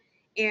 And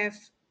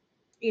if,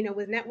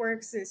 with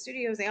networks and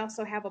studios, they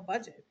also have a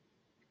budget.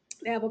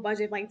 They have a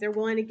budget, like they're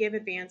willing to give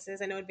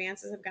advances. I know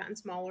advances have gotten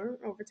smaller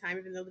over time,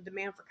 even though the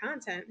demand for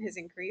content has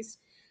increased.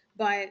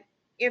 But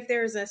if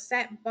there's a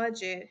set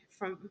budget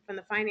from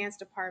the finance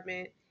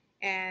department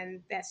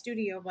and that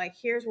studio of like,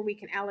 here's what we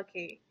can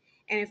allocate.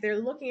 And if they're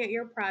looking at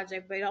your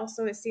project, but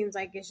also it seems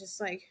like it's just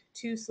like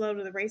too slow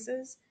to the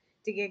races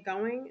to get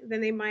going,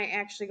 then they might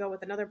actually go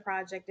with another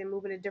project and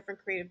move in a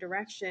different creative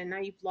direction. Now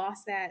you've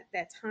lost that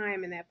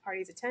time and that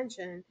party's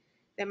attention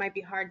that might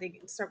be hard to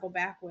circle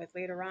back with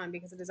later on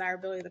because the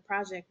desirability of the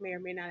project may or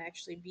may not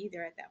actually be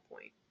there at that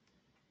point.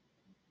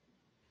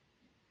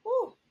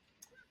 Whew,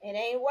 it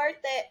ain't worth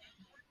it.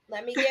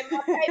 Let me get my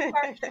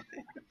paper.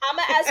 I'm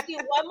gonna ask you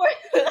one more.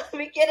 Let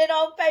me get it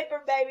on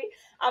paper, baby.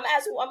 I'm gonna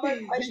ask one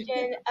more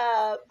question.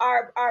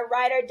 Our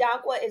writer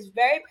Dankwa is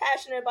very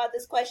passionate about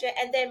this question,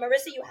 and then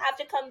Marissa, you have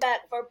to come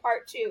back for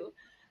part 2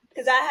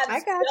 because I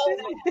got so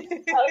you.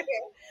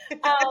 Okay.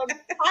 How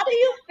do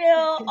you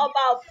feel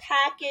about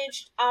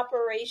packaged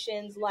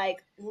operations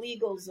like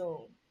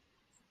LegalZoom?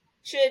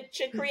 Should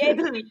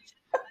creators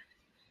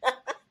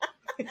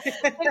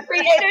should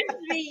creators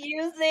be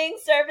using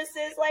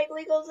services like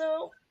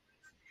LegalZoom?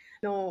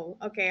 No,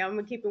 okay, I'm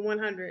gonna keep it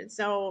 100.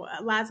 So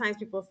a lot of times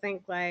people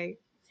think like,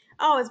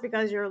 oh, it's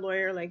because you're a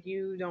lawyer, like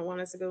you don't want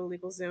us to go to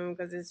LegalZoom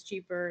because it's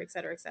cheaper, et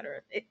cetera, et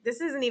cetera.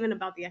 This isn't even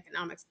about the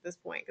economics at this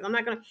point. Because I'm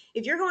not gonna,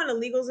 if you're going to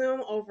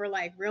LegalZoom over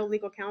like real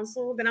legal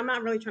counsel, then I'm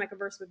not really trying to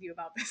converse with you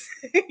about this.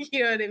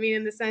 You know what I mean?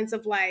 In the sense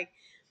of like,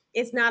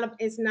 it's not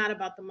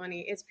about the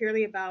money. It's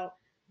purely about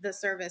the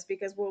service.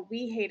 Because what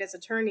we hate as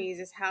attorneys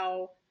is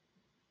how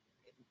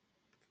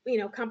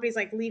companies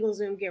like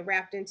LegalZoom get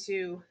wrapped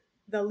into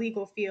the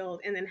legal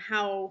field, and then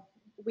how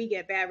we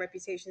get bad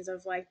reputations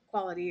of like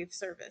quality of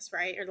service,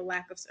 right? Or the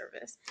lack of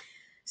service.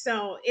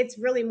 So it's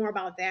really more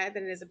about that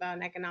than it is about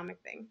an economic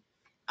thing.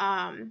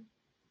 Um,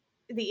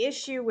 the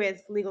issue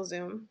with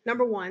LegalZoom,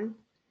 number one,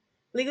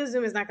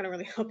 LegalZoom is not going to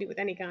really help you with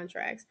any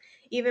contracts,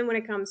 even when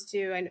it comes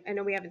to. I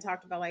know we haven't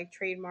talked about like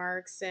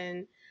trademarks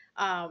and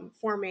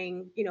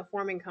forming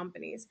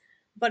companies,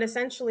 but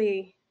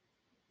essentially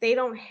they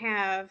don't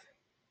have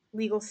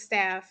legal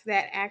staff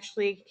that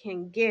actually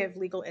can give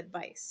legal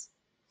advice.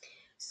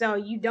 So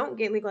you don't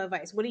get legal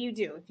advice. What do?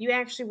 If you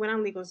actually went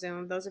on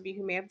LegalZoom, those of you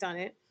who may have done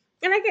it,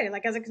 and I get it,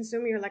 like as a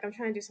consumer, you're like, I'm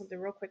trying to do something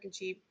real quick and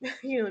cheap,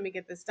 let me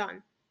get this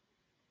done.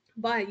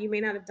 But you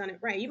may not have done it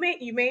right. You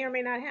may or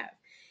may not have.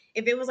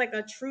 If it was like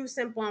a true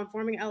simple, I'm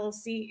forming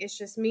LLC, it's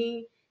just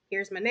me,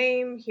 here's my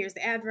name, here's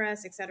the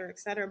address, et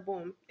cetera,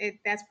 boom.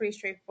 That's pretty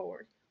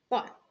straightforward.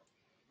 But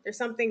there's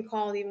something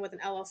called, even with an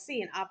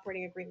LLC, an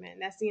operating agreement.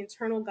 And that's the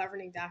internal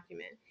governing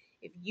document.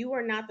 If you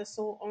are not the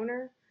sole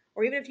owner,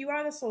 or even if you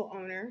are the sole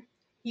owner,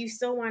 you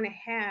still want to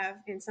have,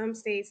 in some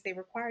states, they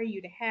require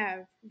you to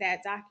have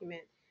that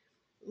document.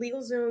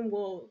 LegalZoom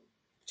will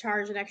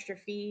charge an extra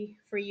fee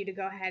for you to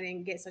go ahead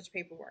and get such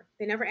paperwork.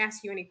 They never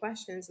ask you any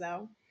questions,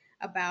 though,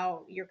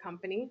 about your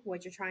company,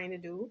 what you're trying to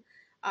do,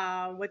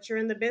 what you're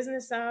in the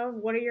business of,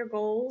 what are your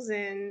goals,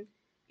 and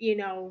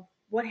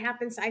what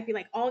happens to IP.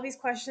 Like all these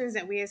questions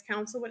that we as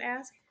counsel would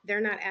ask, they're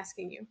not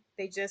asking you.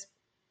 They just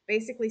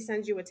basically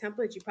send you a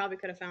template you probably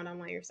could have found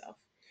online yourself.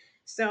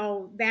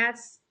 So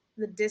that's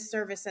the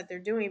disservice that they're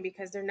doing,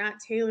 because they're not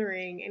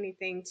tailoring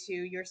anything to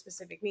your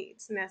specific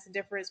needs. And that's the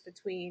difference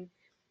between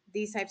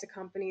these types of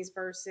companies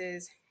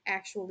versus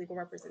actual legal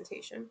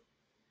representation.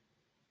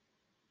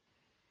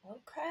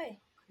 Okay.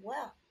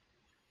 Well,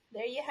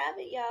 there you have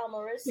it, y'all.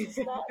 Marissa's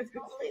thoughts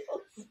on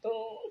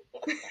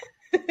LegalZoom.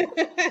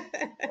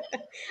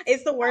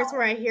 It's the worst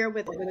where I hear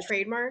with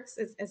trademarks.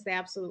 It's the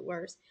absolute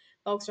worst.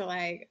 Folks are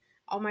like,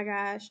 oh my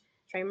gosh,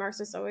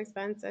 trademarks are so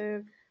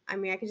expensive. I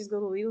mean, I could just go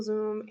to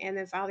LegalZoom and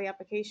then file the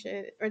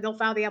application, or they'll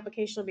file the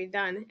application, it'll be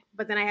done.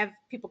 But then I have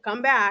people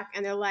come back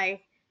and they're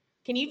like,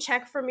 can you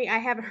check for me? I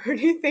haven't heard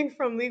anything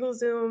from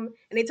LegalZoom.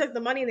 And they took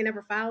the money and they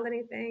never filed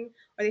anything,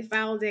 or they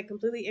filed it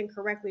completely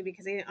incorrectly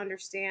because they didn't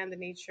understand the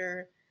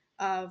nature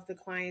of the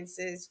client's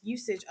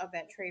usage of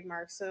that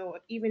trademark. So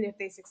even if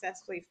they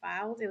successfully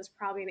filed, it was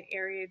probably in an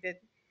area that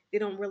they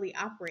don't really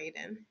operate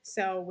in.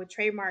 So with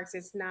trademarks,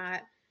 it's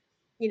not,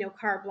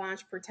 carte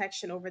blanche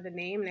protection over the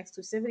name and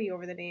exclusivity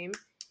over the name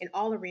in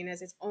all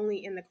arenas. It's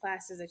only in the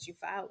classes that you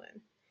file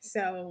in.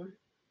 So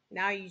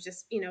now you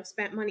just,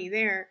 spent money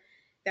there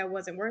that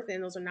wasn't worth it.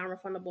 And those are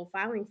non-refundable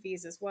filing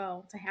fees as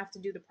well, to have to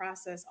do the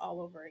process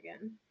all over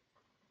again.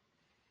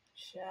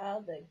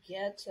 Child, the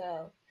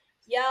ghetto.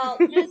 Y'all,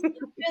 just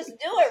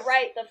do it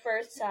right the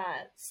first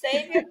time.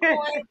 Save your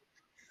coin.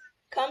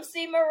 Come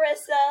see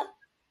Marissa.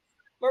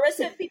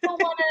 Marissa, if people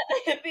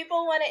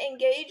wanna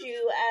engage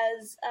you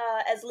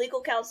as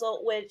legal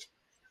counsel, which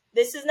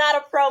this is not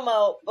a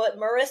promo, but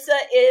Marissa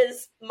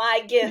is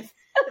my gift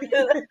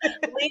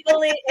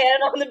legally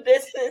and on the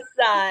business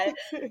side.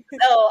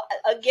 So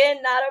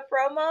again, not a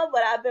promo,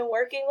 but I've been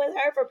working with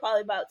her for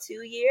probably about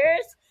 2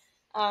 years.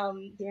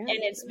 And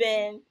it's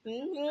been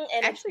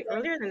and actually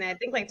earlier than that, I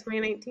think like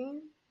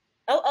 2019.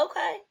 Oh,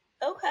 okay.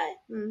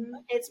 Mm-hmm.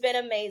 It's been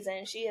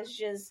amazing.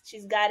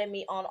 She's guided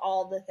me on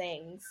all the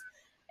things.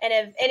 And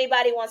if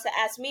anybody wants to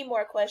ask me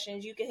more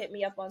questions, you can hit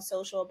me up on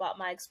social about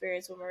my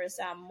experience with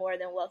Marissa. I'm more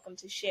than welcome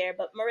to share.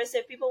 But Marissa,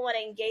 if people want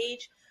to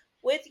engage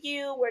with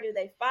you, where do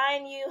they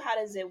find you? How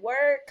does it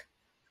work?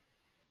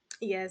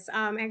 Yes,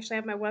 actually I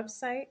have my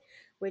website,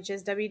 which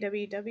is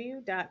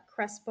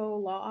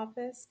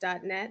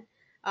www.crespolawoffice.net.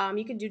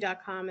 You can do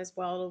 .com as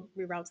well. It'll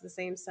reroute to the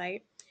same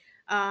site.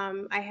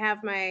 I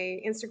have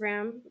my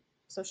Instagram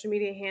social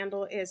media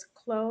handle is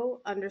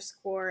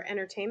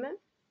Chloe_entertainment.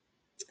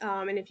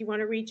 And if you want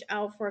to reach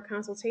out for a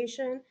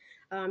consultation,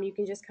 you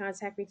can just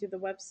contact me through the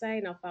website,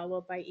 and I'll follow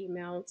up by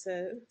email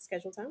to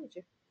schedule time with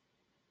you.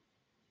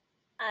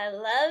 I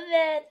love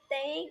it.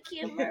 Thank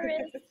you,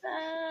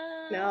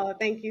 Marissa. No,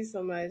 thank you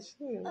so much.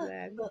 I'm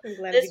glad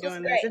to be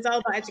doing this. It's all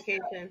about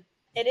education.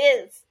 It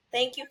is.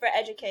 Thank you for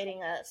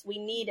educating us. We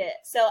need it.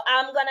 So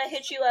I'm going to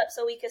hit you up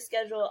so we can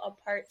schedule a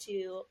part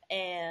 2.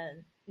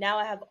 And now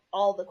I have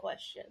all the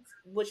questions,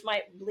 which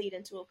might bleed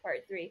into a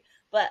part 3.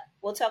 But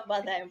we'll talk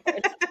about that in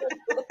part 2.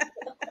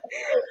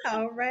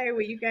 All right.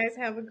 Well, you guys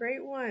have a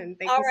great one.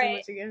 Thank you so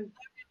much again.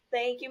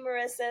 Thank you,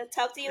 Marissa.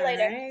 Talk to you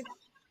later. Right.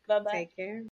 Bye-bye. Take care.